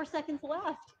 24 seconds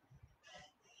left.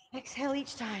 Exhale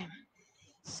each time.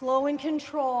 Slow and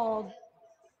controlled.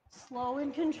 Slow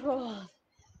and controlled.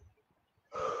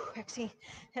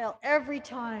 Exhale every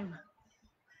time.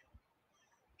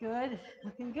 Good.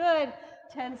 Looking good.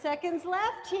 10 seconds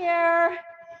left here.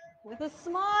 With a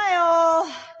smile.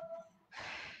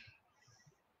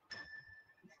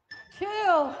 2,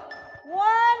 1.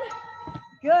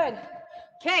 Good.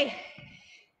 Okay.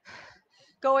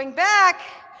 Going back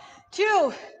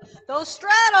to those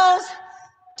straddles.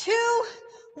 2,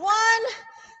 1,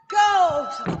 go.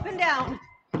 So up and down.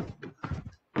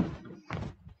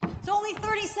 It's only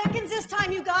 30 seconds this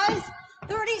time, you guys.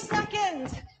 30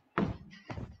 seconds.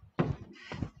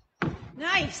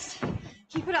 Nice.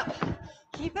 Keep it up.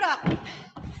 Keep it up.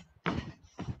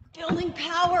 Building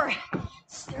power.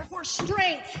 Therefore,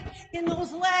 strength in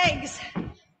those legs.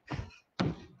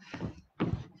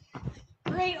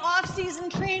 Great off-season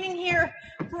training here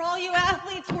for all you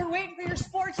athletes who are waiting for your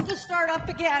sports to start up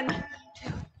again.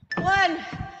 2, 1,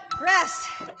 rest.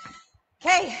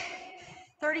 Okay,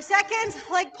 30 seconds,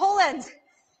 leg pull-ins.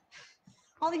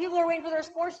 All the people who are waiting for their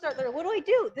sports to start there. What do I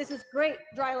do? This is great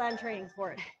dry land training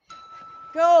for it.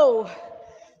 Go.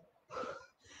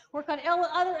 Work on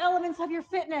other elements of your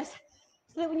fitness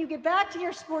so that when you get back to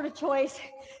your sport of choice,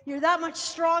 you're that much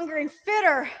stronger and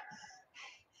fitter.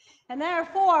 And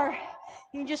therefore,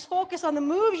 you can just focus on the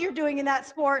moves you're doing in that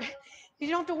sport. You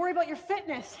don't have to worry about your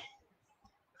fitness.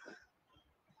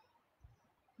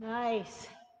 Nice.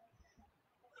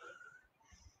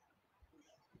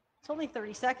 It's only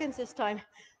 30 seconds this time.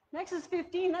 Next is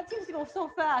 15. That seems to go so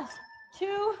fast.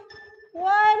 2,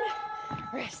 1.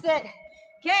 Rest it.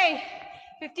 Okay.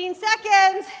 15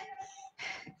 seconds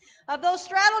of those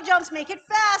straddle jumps. Make it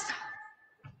fast.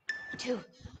 2,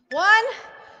 1.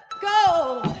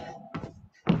 Go.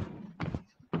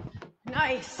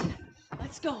 Nice.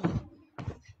 Let's go.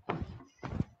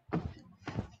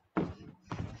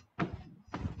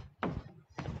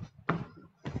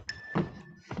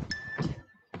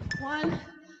 1.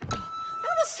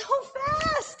 That was so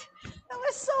fast. That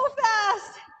was so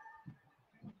fast.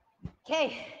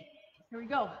 Okay, here we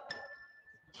go.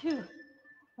 2,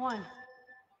 1,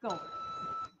 go.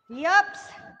 Knee ups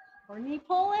or knee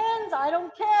pull-ins, I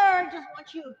don't care. Just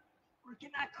want you working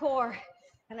that core.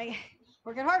 And I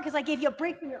working hard because I gave you a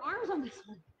break from your arms on this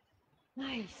one.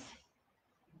 Nice.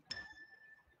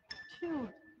 2,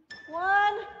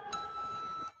 1.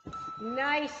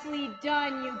 Nicely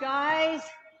done, you guys.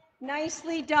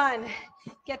 Nicely done.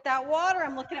 Get that water.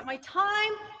 I'm looking at my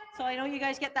time. so I know you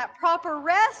guys get that proper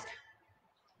rest.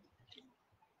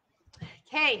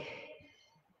 Okay.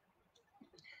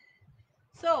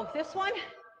 So this one,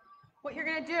 what you're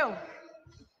gonna do,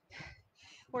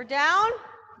 we're down,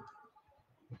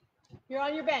 you're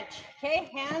on your bench,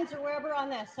 okay? Hands or wherever on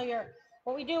this. So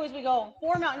what we do is we go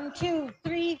 4 mountain, 2,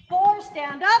 3, 4,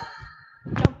 stand up,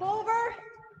 jump over,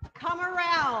 come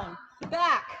around,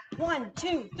 back, 1,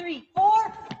 2, 3,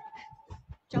 4,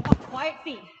 jump up, quiet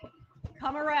feet,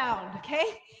 come around, okay?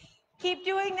 Keep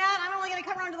doing that. I'm only gonna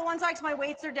come around to the one side because my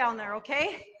weights are down there,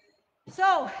 okay?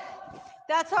 So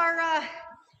that's our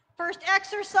first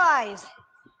exercise.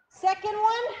 Second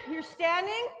one, you're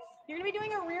standing, you're gonna be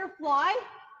doing a rear fly.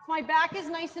 My back is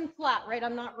nice and flat, right?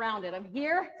 I'm not rounded. I'm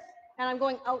here and I'm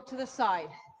going out to the side.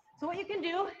 So what you can do,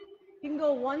 you can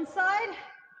go one side,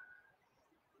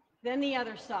 then the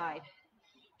other side.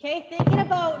 Okay, thinking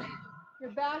about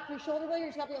your back, your shoulder blade, you're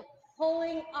just gonna be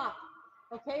pulling up.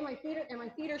 Okay, my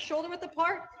feet are shoulder width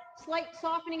apart, slight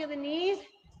softening of the knees,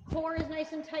 core is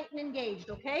nice and tight and engaged,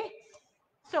 okay?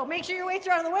 So make sure your weights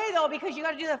are out of the way though, because you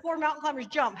gotta do that 4 mountain climbers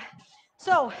jump.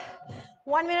 So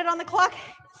 1 minute on the clock,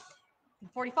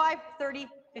 45, 30,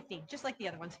 50, just like the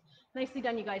other ones. Nicely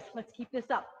done, you guys. Let's keep this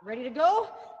up. Ready to go?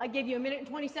 I gave you 1 minute and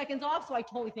 20 seconds off, so I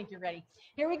totally think you're ready.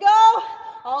 Here we go.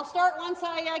 I'll start once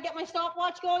I get my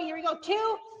stopwatch going. Here we go.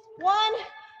 2, 1,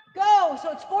 go.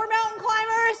 So it's 4 mountain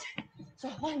climbers. So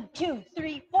 1, 2,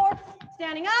 3, 4.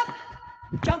 Standing up,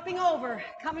 jumping over,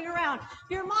 coming around.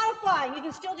 If you're modifying, you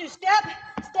can still do step,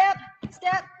 step,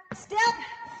 step, step,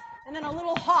 and then a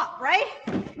little hop, right?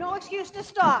 No excuse to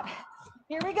stop.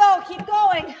 Here we go, keep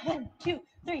going. 1, 2,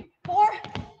 3, 4.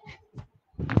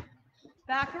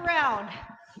 Back around.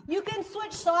 You can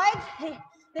switch sides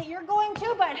that you're going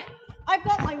to, but I've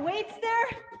got my weights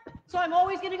there, so I'm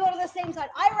always gonna go to the same side.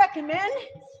 I recommend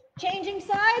changing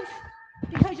sides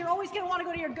because you're always gonna wanna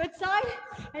go to your good side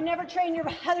and never train your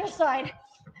other side.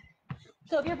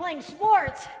 So if you're playing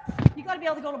sports, you gotta be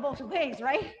able to go to both ways,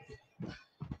 right?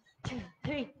 2,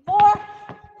 3, 4.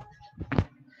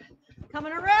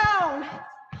 Coming around.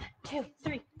 2,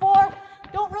 3, 4.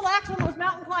 Don't relax on those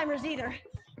mountain climbers either,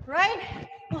 right?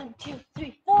 1, 2,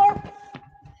 3, 4.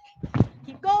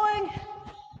 Keep going.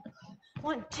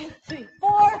 1, 2, 3,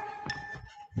 4.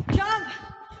 Jump.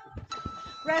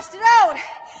 Rest it out.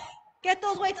 Get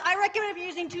those weights. I recommend if you're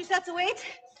using 2 sets of weights,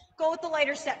 go with the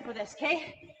lighter set for this,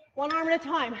 okay? 1 arm at a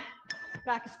time.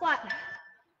 Back is flat.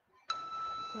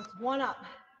 So it's 1 up.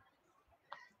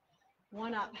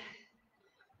 1 up.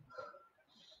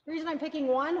 The reason I'm picking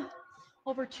 1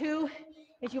 over 2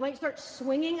 is you might start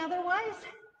swinging otherwise,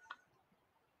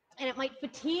 and it might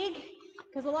fatigue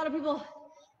because a lot of people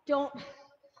don't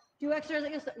do exercises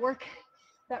like this that work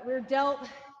that rear delt.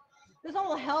 This one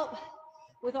will help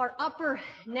with our upper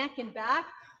neck and back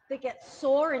that get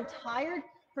sore and tired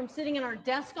from sitting in our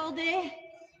desk all day.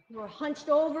 We're hunched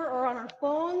over or on our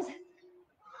phones.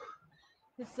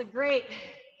 This is great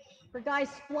for guys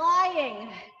flying.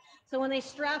 So when they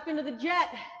strap into the jet,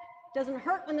 it doesn't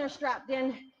hurt when they're strapped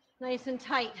in nice and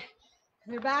tight.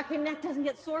 Their back and neck doesn't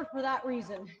get sore for that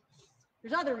reason.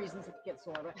 There's other reasons it gets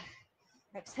sore, but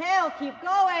exhale, keep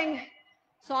going.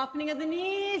 Softening of the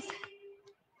knees.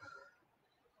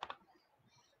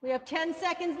 We have 10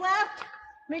 seconds left.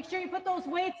 Make sure you put those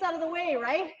weights out of the way,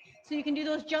 right? So you can do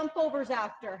those jump overs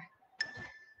after.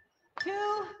 2,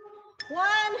 1,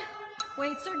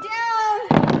 weights are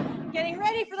down. Getting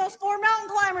ready for those 4 mountain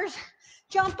climbers.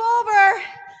 Jump over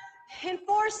in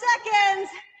 4 seconds.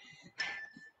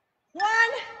 1,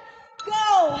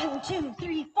 go. 1, 2,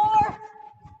 3, 4.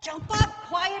 Jump up,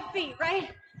 quiet feet, right?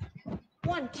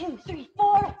 1, 2, 3,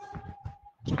 4.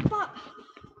 Jump up,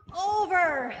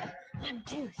 over. 1,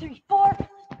 2, 3, 4.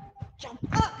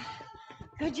 Jump up.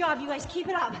 Good job, you guys. Keep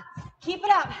it up. Keep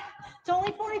it up. It's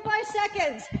only 45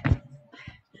 seconds.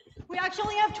 We actually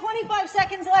only have 25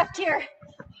 seconds left here.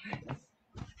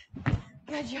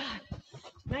 Good job.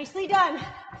 Nicely done.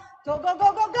 Go, go,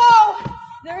 go, go, go.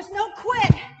 There's no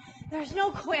quit. There's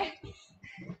no quit.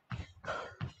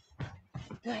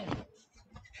 Good.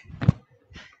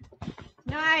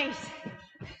 Nice.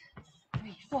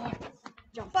 3, 4.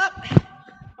 Jump up.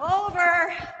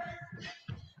 Over.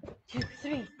 2,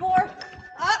 3, 4.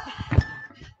 Up.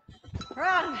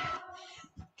 Around.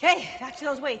 Okay, back to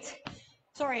those weights.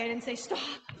 Sorry, I didn't say stop.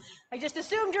 I just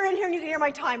assumed you're in here and you can hear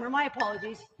my timer. My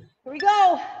apologies. Here we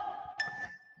go.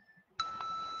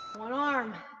 1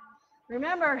 arm.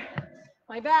 Remember,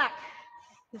 my back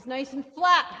is nice and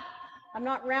flat. I'm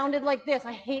not rounded like this.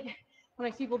 I hate when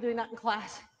I see people doing that in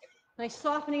class. Nice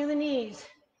softening of the knees.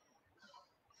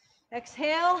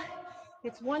 Exhale.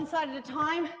 It's one side at a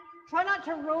time. Try not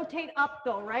to rotate up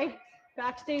though, right?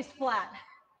 Back stays flat.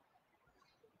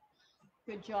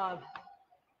 Good job.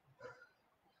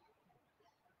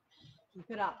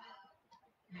 Keep it up.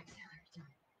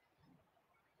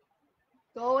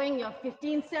 Going, you have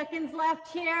 15 seconds left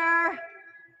here.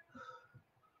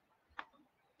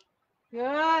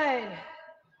 Good.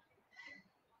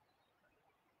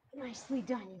 Nicely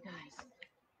done, you guys.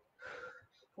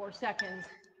 4 seconds.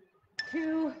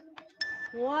 2,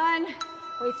 1.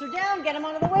 Weights are down. Get them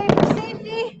out of the way for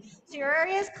safety. So your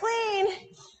area is clean.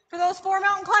 For those 4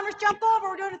 mountain climbers, jump over.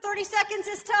 We're doing it 30 seconds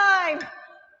this time.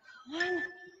 1,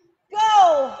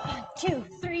 go. 1, 2,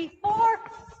 3, 4.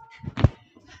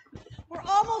 We're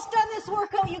almost done this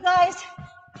workout, you guys.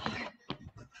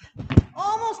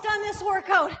 Almost done this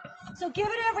workout. So give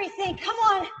it everything. Come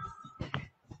on.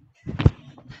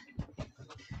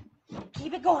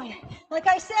 Keep it going. Like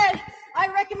I said, I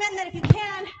recommend that if you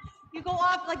can, you go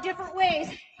off like different ways.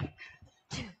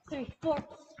 2, 3, 4.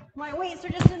 My weights are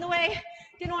just in the way.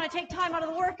 Didn't want to take time out of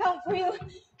the workout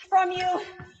from you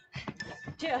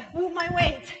to move my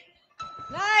weights.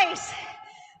 Nice.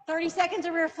 30 seconds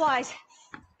of rear flies.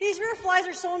 These rear flies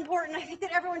are so important. I think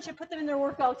that everyone should put them in their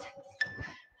workouts.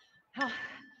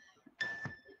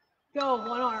 Go,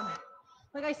 one arm.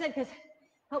 Like I said, because it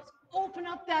helps open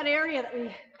up that area that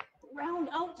we round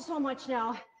out so much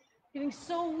now. Getting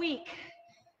so weak.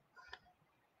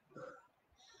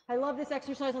 I love this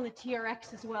exercise on the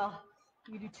TRX as well.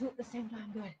 You do 2 at the same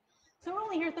time, good. So we're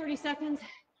only here 30 seconds,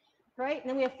 right? And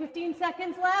then we have 15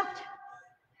 seconds left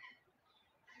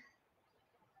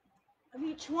of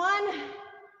each one.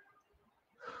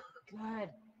 Good.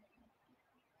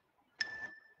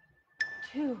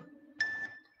 2, 1.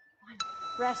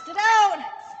 Rest it out.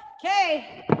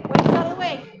 Okay, weights out of the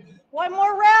way. One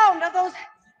more round of those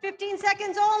 15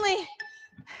 seconds only.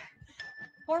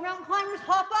 4 mountain climbers,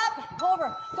 hop up,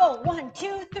 over. Go, 1,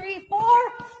 2, 3, 4.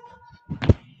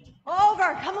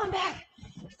 Over, come on back.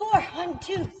 4, 1,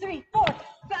 2, 3, 4.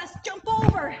 Fast, jump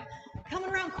over. Coming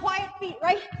around quiet feet,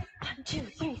 right? 1, 2,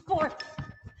 3, 4.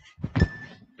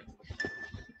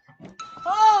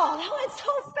 Oh, that went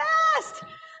so fast.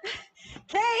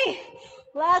 Okay,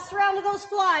 last round of those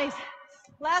flies.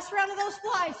 Last round of those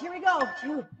flies. Here we go.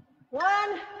 2,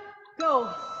 1,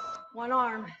 go. One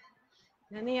arm,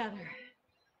 then the other.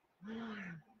 One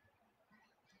arm.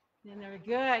 Then they're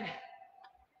good.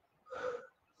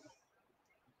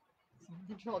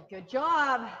 Control. Good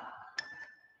job.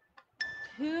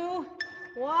 2,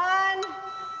 1.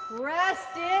 Rest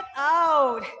it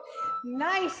out.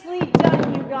 Nicely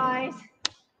done, you guys.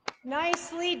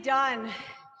 Nicely done.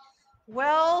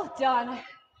 Well done.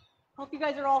 Hope you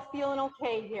guys are all feeling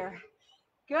okay here.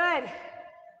 Good.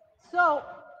 So,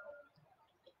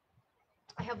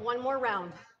 I have one more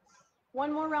round.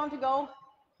 One more round to go.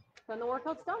 Then the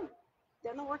workout's done.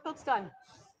 Then the workout's done.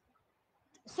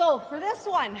 So, for this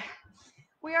one,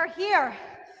 we are here.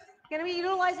 Going to be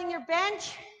utilizing your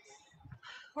bench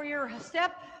for your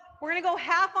step. We're going to go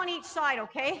half on each side,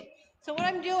 okay? So what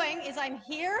I'm doing is I'm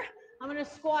here. I'm going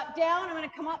to squat down. I'm going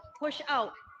to come up, push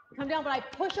out. Come down, but I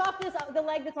push off the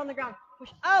leg that's on the ground.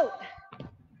 Push out.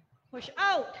 Push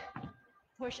out.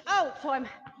 Push out.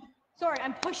 So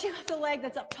I'm pushing off the leg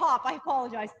that's up top. I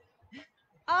apologize.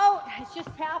 Out. It's just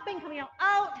tapping, coming out.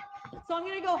 So I'm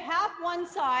going to go half one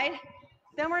side.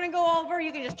 Then we're going to go over.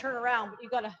 You can just turn around, but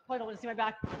you've got to, I don't want to see my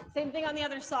back. Same thing on the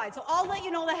other side. So I'll let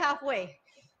you know the halfway.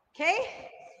 Okay?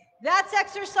 That's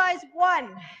exercise 1.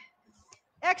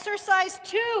 Exercise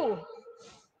 2.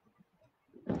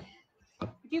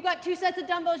 If you've got 2 sets of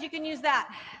dumbbells, you can use that.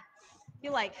 If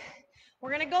you like. We're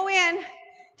going to go in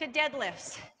to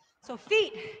deadlifts. So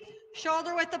feet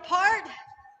shoulder width apart.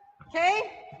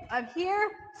 Okay? I'm here,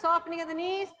 softening of the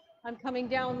knees. I'm coming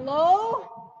down low.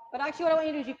 But actually what I want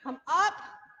you to do is you come up,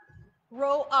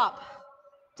 row up,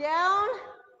 down,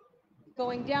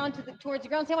 going down towards the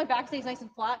ground. See how my back stays nice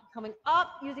and flat? Coming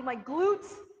up, using my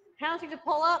glutes, hamstrings to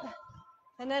pull up,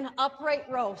 and then upright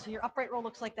row. So your upright row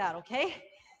looks like that, okay?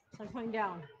 So I'm coming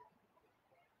down.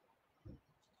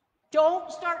 Don't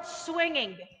start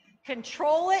swinging.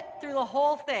 Control it through the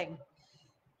whole thing.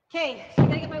 Okay, so I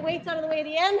gotta get my weights out of the way at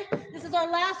the end. This is our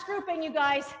last grouping, you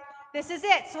guys. This is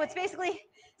it. So it's basically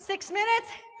 6 minutes,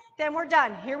 then we're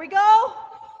done. Here we go.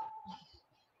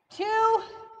 2,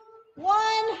 1,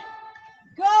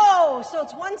 go. So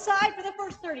it's one side for the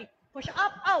first 30. Push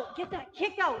up, out. Get that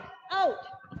kick out, out.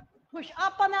 Push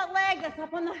up on that leg that's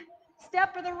up on the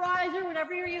step or the riser,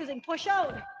 whatever you're using. Push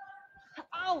out,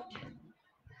 out.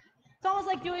 It's almost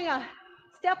like doing a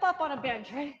step up on a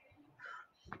bench, right?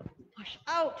 Push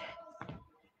out.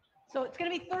 So it's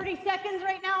going to be 30 seconds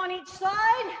right now on each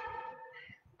side.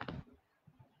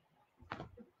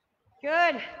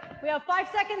 Good. We have 5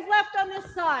 seconds left on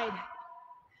this side.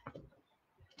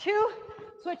 2,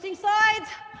 switching sides,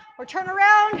 or turn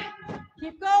around.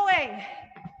 Keep going.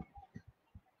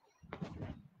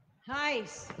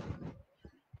 Nice.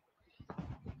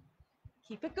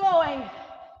 Keep it going.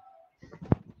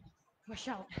 Push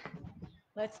out.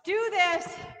 Let's do this.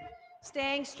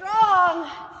 Staying strong.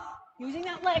 Using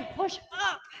that leg. Push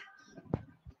up.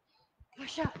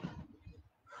 Push up.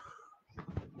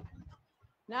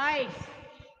 Nice.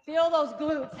 Feel those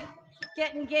glutes.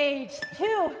 Get engaged. 2,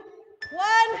 1.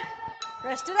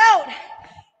 Rest it out.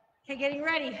 Okay, getting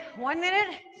ready. 1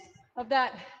 minute of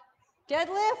that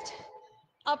deadlift,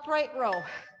 upright row.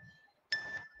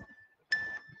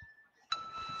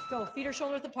 Go. Feet are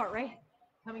shoulder width apart, right?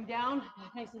 Coming down,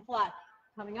 nice and flat.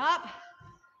 Coming up,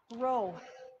 row.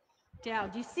 Down.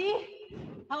 Do you see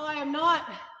how I am not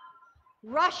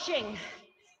rushing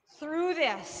through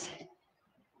this?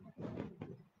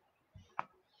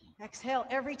 Exhale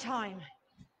every time.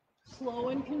 Slow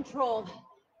and controlled.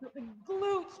 The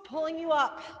glutes pulling you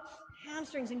up.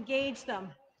 Hamstrings, engage them.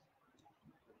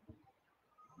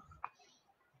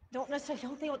 Don't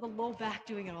think about the low back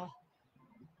doing it all.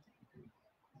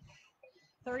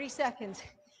 30 seconds.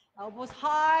 Elbows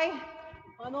high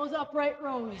on those upright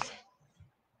rows.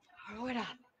 Throw it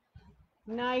up.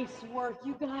 Nice work,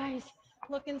 you guys.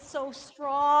 Looking so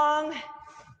strong.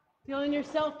 Feeling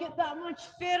yourself get that much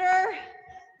fitter.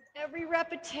 Every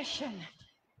repetition,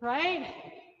 right?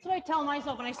 That's what I tell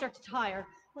myself when I start to tire.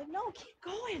 I'm like, no, keep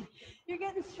going. You're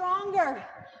getting stronger.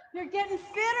 You're getting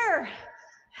fitter.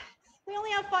 We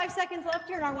only have 5 seconds left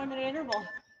here in our 1 minute interval.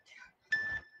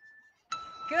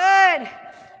 Good.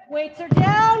 Weights are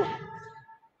down.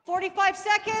 45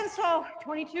 seconds, so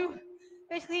 22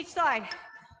 basically each side. Here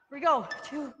we go.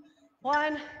 2,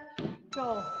 1,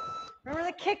 go. Remember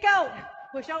the kick out.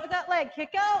 Push out with that leg.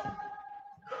 Kick out.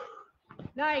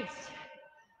 Nice.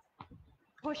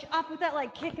 Push up with that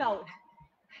leg. Kick out.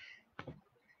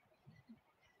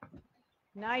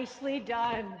 Nicely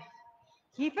done.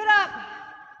 Keep it up.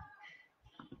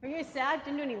 Are you guys sad?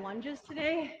 Didn't do any lunges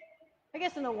today? I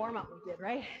guess in the warm-up we did,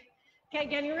 right? Okay,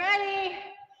 getting ready.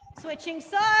 Switching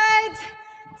sides.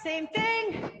 Same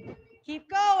thing. Keep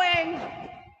going.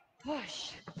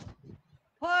 Push.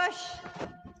 Push.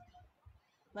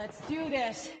 Let's do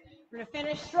this. We're gonna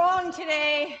finish strong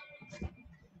today.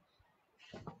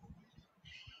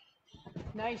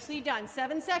 Nicely done.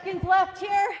 7 seconds left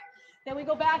here. Then we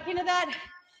go back into that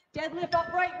deadlift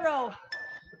upright row.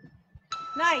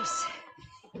 Nice.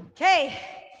 Okay,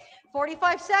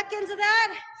 45 seconds of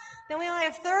that. Then we only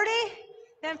have 30,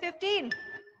 then 15.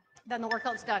 Then the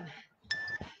workout's done.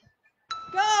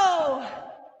 Go.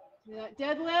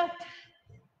 Deadlift,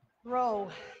 row.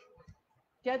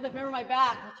 Deadlift, remember my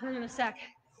back. I'll turn in a sec.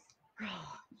 Row.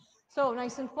 So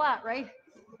nice and flat, right?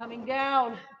 Coming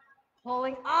down,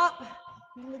 pulling up,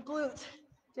 the glutes,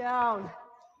 down.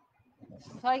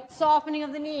 Slight softening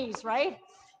of the knees, right?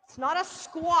 It's not a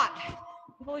squat.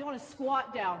 People always want to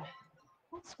squat down.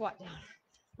 Don't squat down.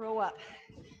 Row up.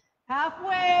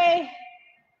 Halfway.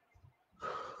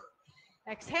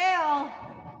 Exhale.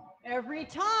 Every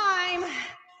time.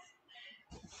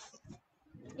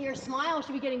 Your smile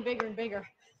should be getting bigger and bigger.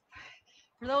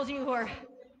 For those of you who are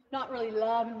not really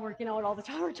loving working out all the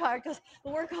time, we're tired because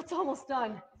the workout's almost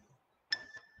done.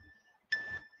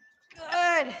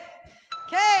 Good.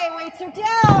 Okay, weights are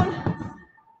down.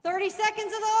 30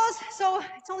 seconds of those, so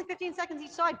it's only 15 seconds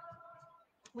each side.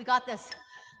 We got this.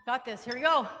 Got this. Here we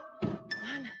go.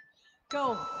 1,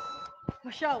 go.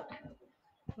 Push out.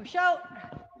 Push out.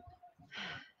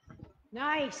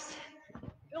 Nice.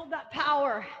 Build that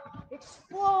power.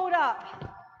 Explode up.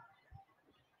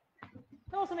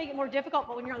 It also make it more difficult,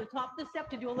 but when you're on the top of the step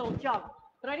to do a little jump.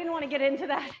 But I didn't want to get into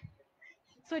that.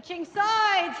 Switching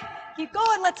sides. Keep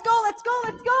going. Let's go. Let's go.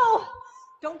 Let's go.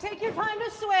 Don't take your time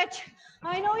to switch.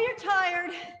 I know you're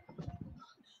tired,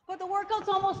 but the workout's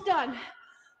almost done.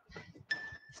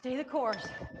 Stay the course.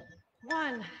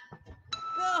 1.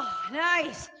 Oh,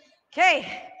 nice.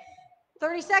 Okay.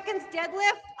 30 seconds,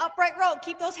 deadlift, upright row.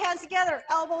 Keep those hands together,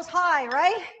 elbows high,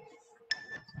 right?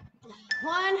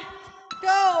 1,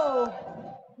 go.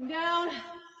 Down,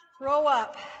 row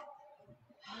up.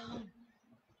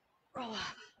 Row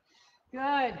up.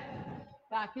 Good.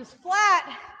 Back is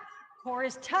flat. Core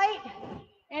is tight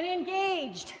and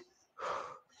engaged.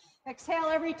 Exhale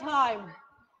every time.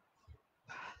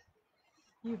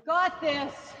 You've got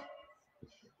this.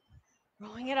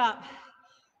 Rolling it up.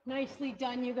 Nicely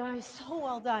done, you guys. So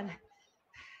well done.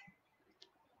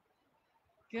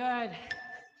 Good.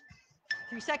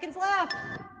 3 seconds left.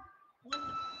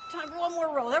 Time for one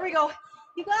more row. There we go.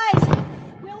 You guys,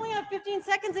 We only have 15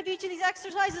 seconds of each of these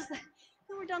exercises. Then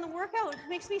we're done the workout. It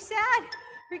makes me sad.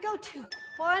 Here we go. 2,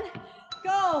 1,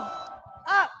 go.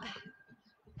 Up.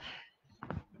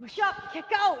 Push up, kick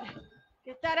out.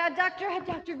 Get that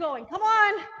adductor going. Come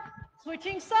on.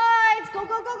 Switching sides. Go,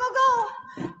 go, go, go,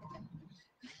 go.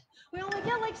 We only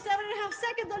get like 7.5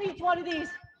 seconds on each one of these.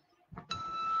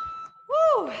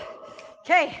 Woo.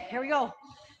 Okay, here we go.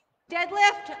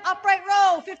 Deadlift, upright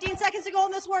row. 15 seconds to go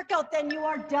in this workout, then you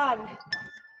are done.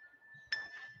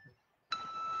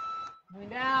 Going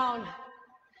down.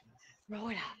 Row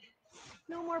it up.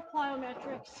 No more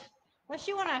plyometrics. Unless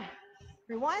you want to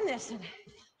rewind this and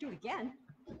do it again.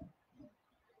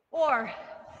 Or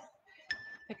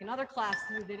pick another class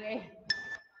through the day.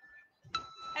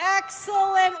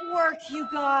 Excellent work, you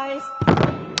guys.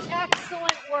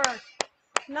 Excellent work.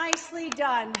 Nicely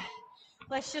done.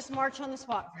 Let's just march on the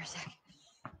spot for a second.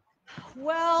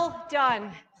 Well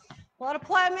done. A lot of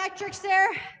plyometrics there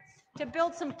to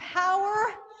build some power.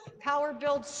 Power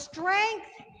builds strength,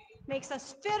 makes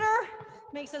us fitter,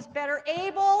 makes us better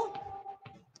able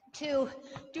to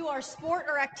do our sport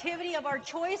or activity of our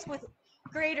choice with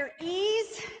greater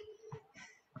ease.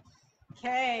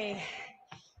 Okay,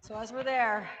 so as we're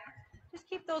there, just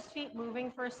keep those feet moving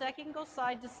for a second. Go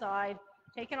side to side.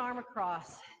 Take an arm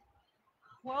across.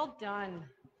 Well done.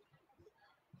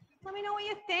 Let me know what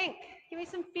you think. Give me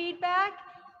some feedback.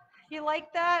 You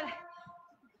like that?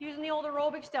 Using the old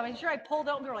aerobic stuff. I'm sure I pulled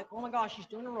out and they're like, oh my gosh, she's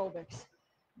doing aerobics.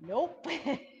 Nope.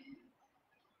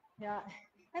 Yeah.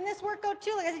 And this workout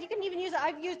too, like I said, you can even use it.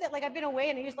 I've used it, like I've been away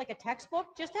and I used like a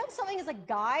textbook. Just have something as a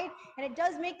guide, and it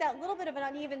does make that little bit of an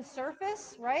uneven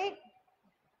surface, right?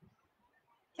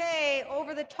 Okay,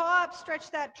 over the top,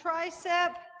 stretch that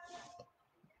tricep.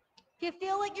 If you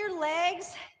feel like your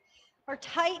legs are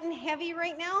tight and heavy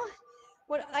right now,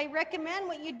 what I recommend,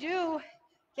 what you do,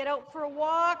 get out for a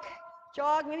walk,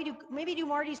 jog, maybe do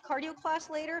Marty's cardio class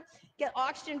later, get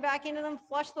oxygen back into them,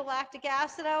 flush the lactic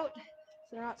acid out so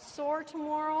they're not sore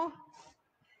tomorrow.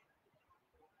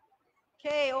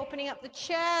 Okay, opening up the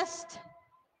chest,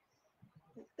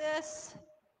 like this,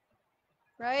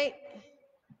 right?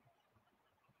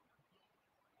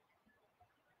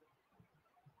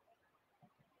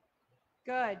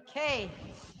 Good, okay.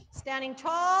 Standing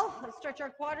tall, let's stretch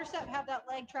our quadricep, have that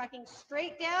leg tracking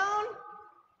straight down.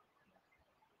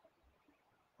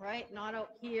 Right, not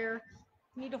out here.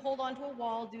 You need to hold on to a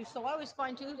wall, do so. I always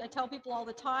find too, I tell people all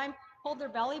the time, hold their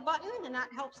belly button, and that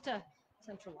helps to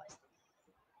centralize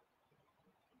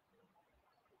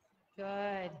them.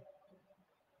 Good.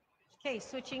 Okay,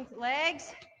 switching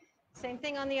legs. Same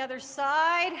thing on the other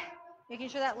side. Making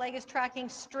sure that leg is tracking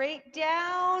straight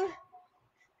down.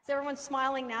 Is everyone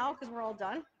smiling now because we're all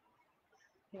done?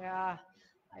 Yeah,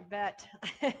 I bet.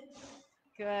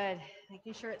 Good.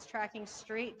 Making sure it's tracking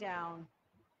straight down.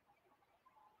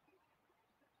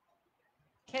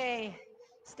 Okay,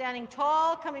 standing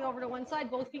tall, coming over to one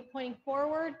side, both feet pointing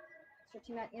forward,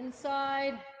 stretching that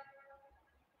inside.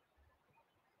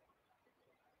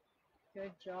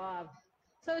 Good job.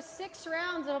 So 6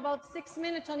 rounds of about 6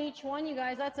 minutes on each one, you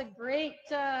guys. That's a great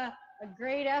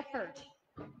effort.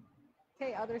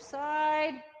 Okay, other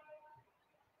side.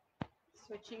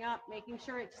 Switching up, making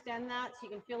sure extend that so you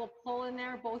can feel a pull in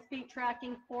there, both feet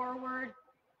tracking forward.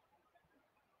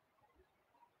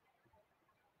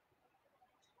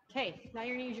 Okay, now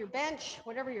you're gonna use your bench,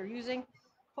 whatever you're using.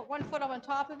 Put one foot up on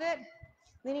top of it,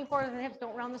 leaning forward with the hips,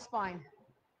 don't round the spine.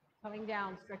 Coming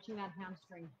down, stretching that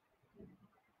hamstring.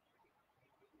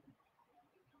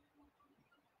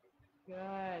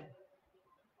 Good.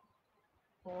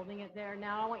 Holding it there.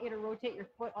 Now I want you to rotate your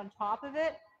foot on top of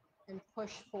it and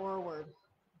push forward.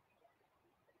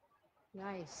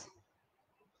 Nice.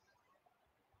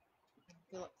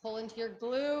 Feel it pull into your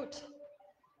glute.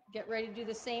 Get ready to do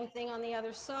the same thing on the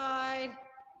other side.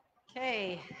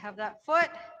 Okay, have that foot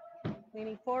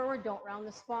leaning forward. Don't round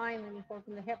the spine, leaning forward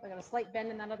from the hip. I got a slight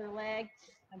bend in that other leg.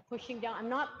 I'm pushing down. I'm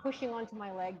not pushing onto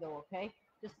my leg though, okay?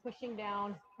 Just pushing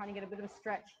down, trying to get a bit of a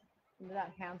stretch into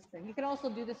that hamstring. You can also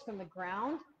do this from the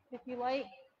ground if you like.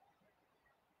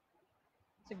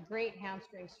 It's a great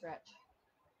hamstring stretch.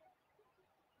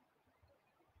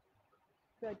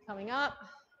 Good, coming up,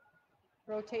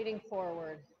 rotating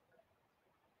forward.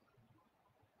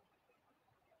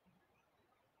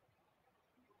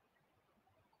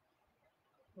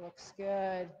 Looks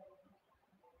good.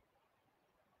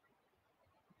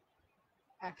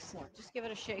 Excellent. Just give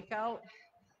it a shake out.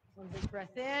 One big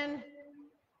breath in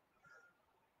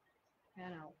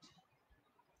and out.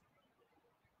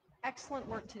 Excellent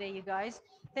work today, you guys.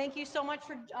 Thank you so much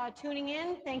for tuning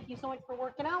in. Thank you so much for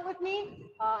working out with me.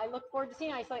 I look forward to seeing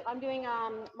you. I'm doing,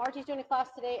 Marty's doing a class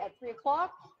today at 3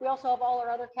 o'clock. We also have all our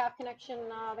other CAF Connection,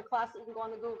 the class that you can go on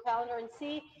the Google Calendar and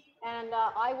see. And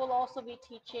I will also be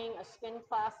teaching a spin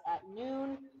class at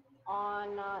noon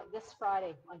on this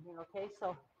Friday on here, okay?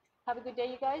 So have a good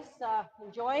day, you guys.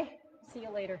 Enjoy. See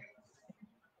you later.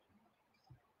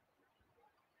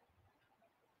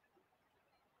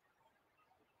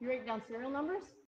 You write down serial numbers?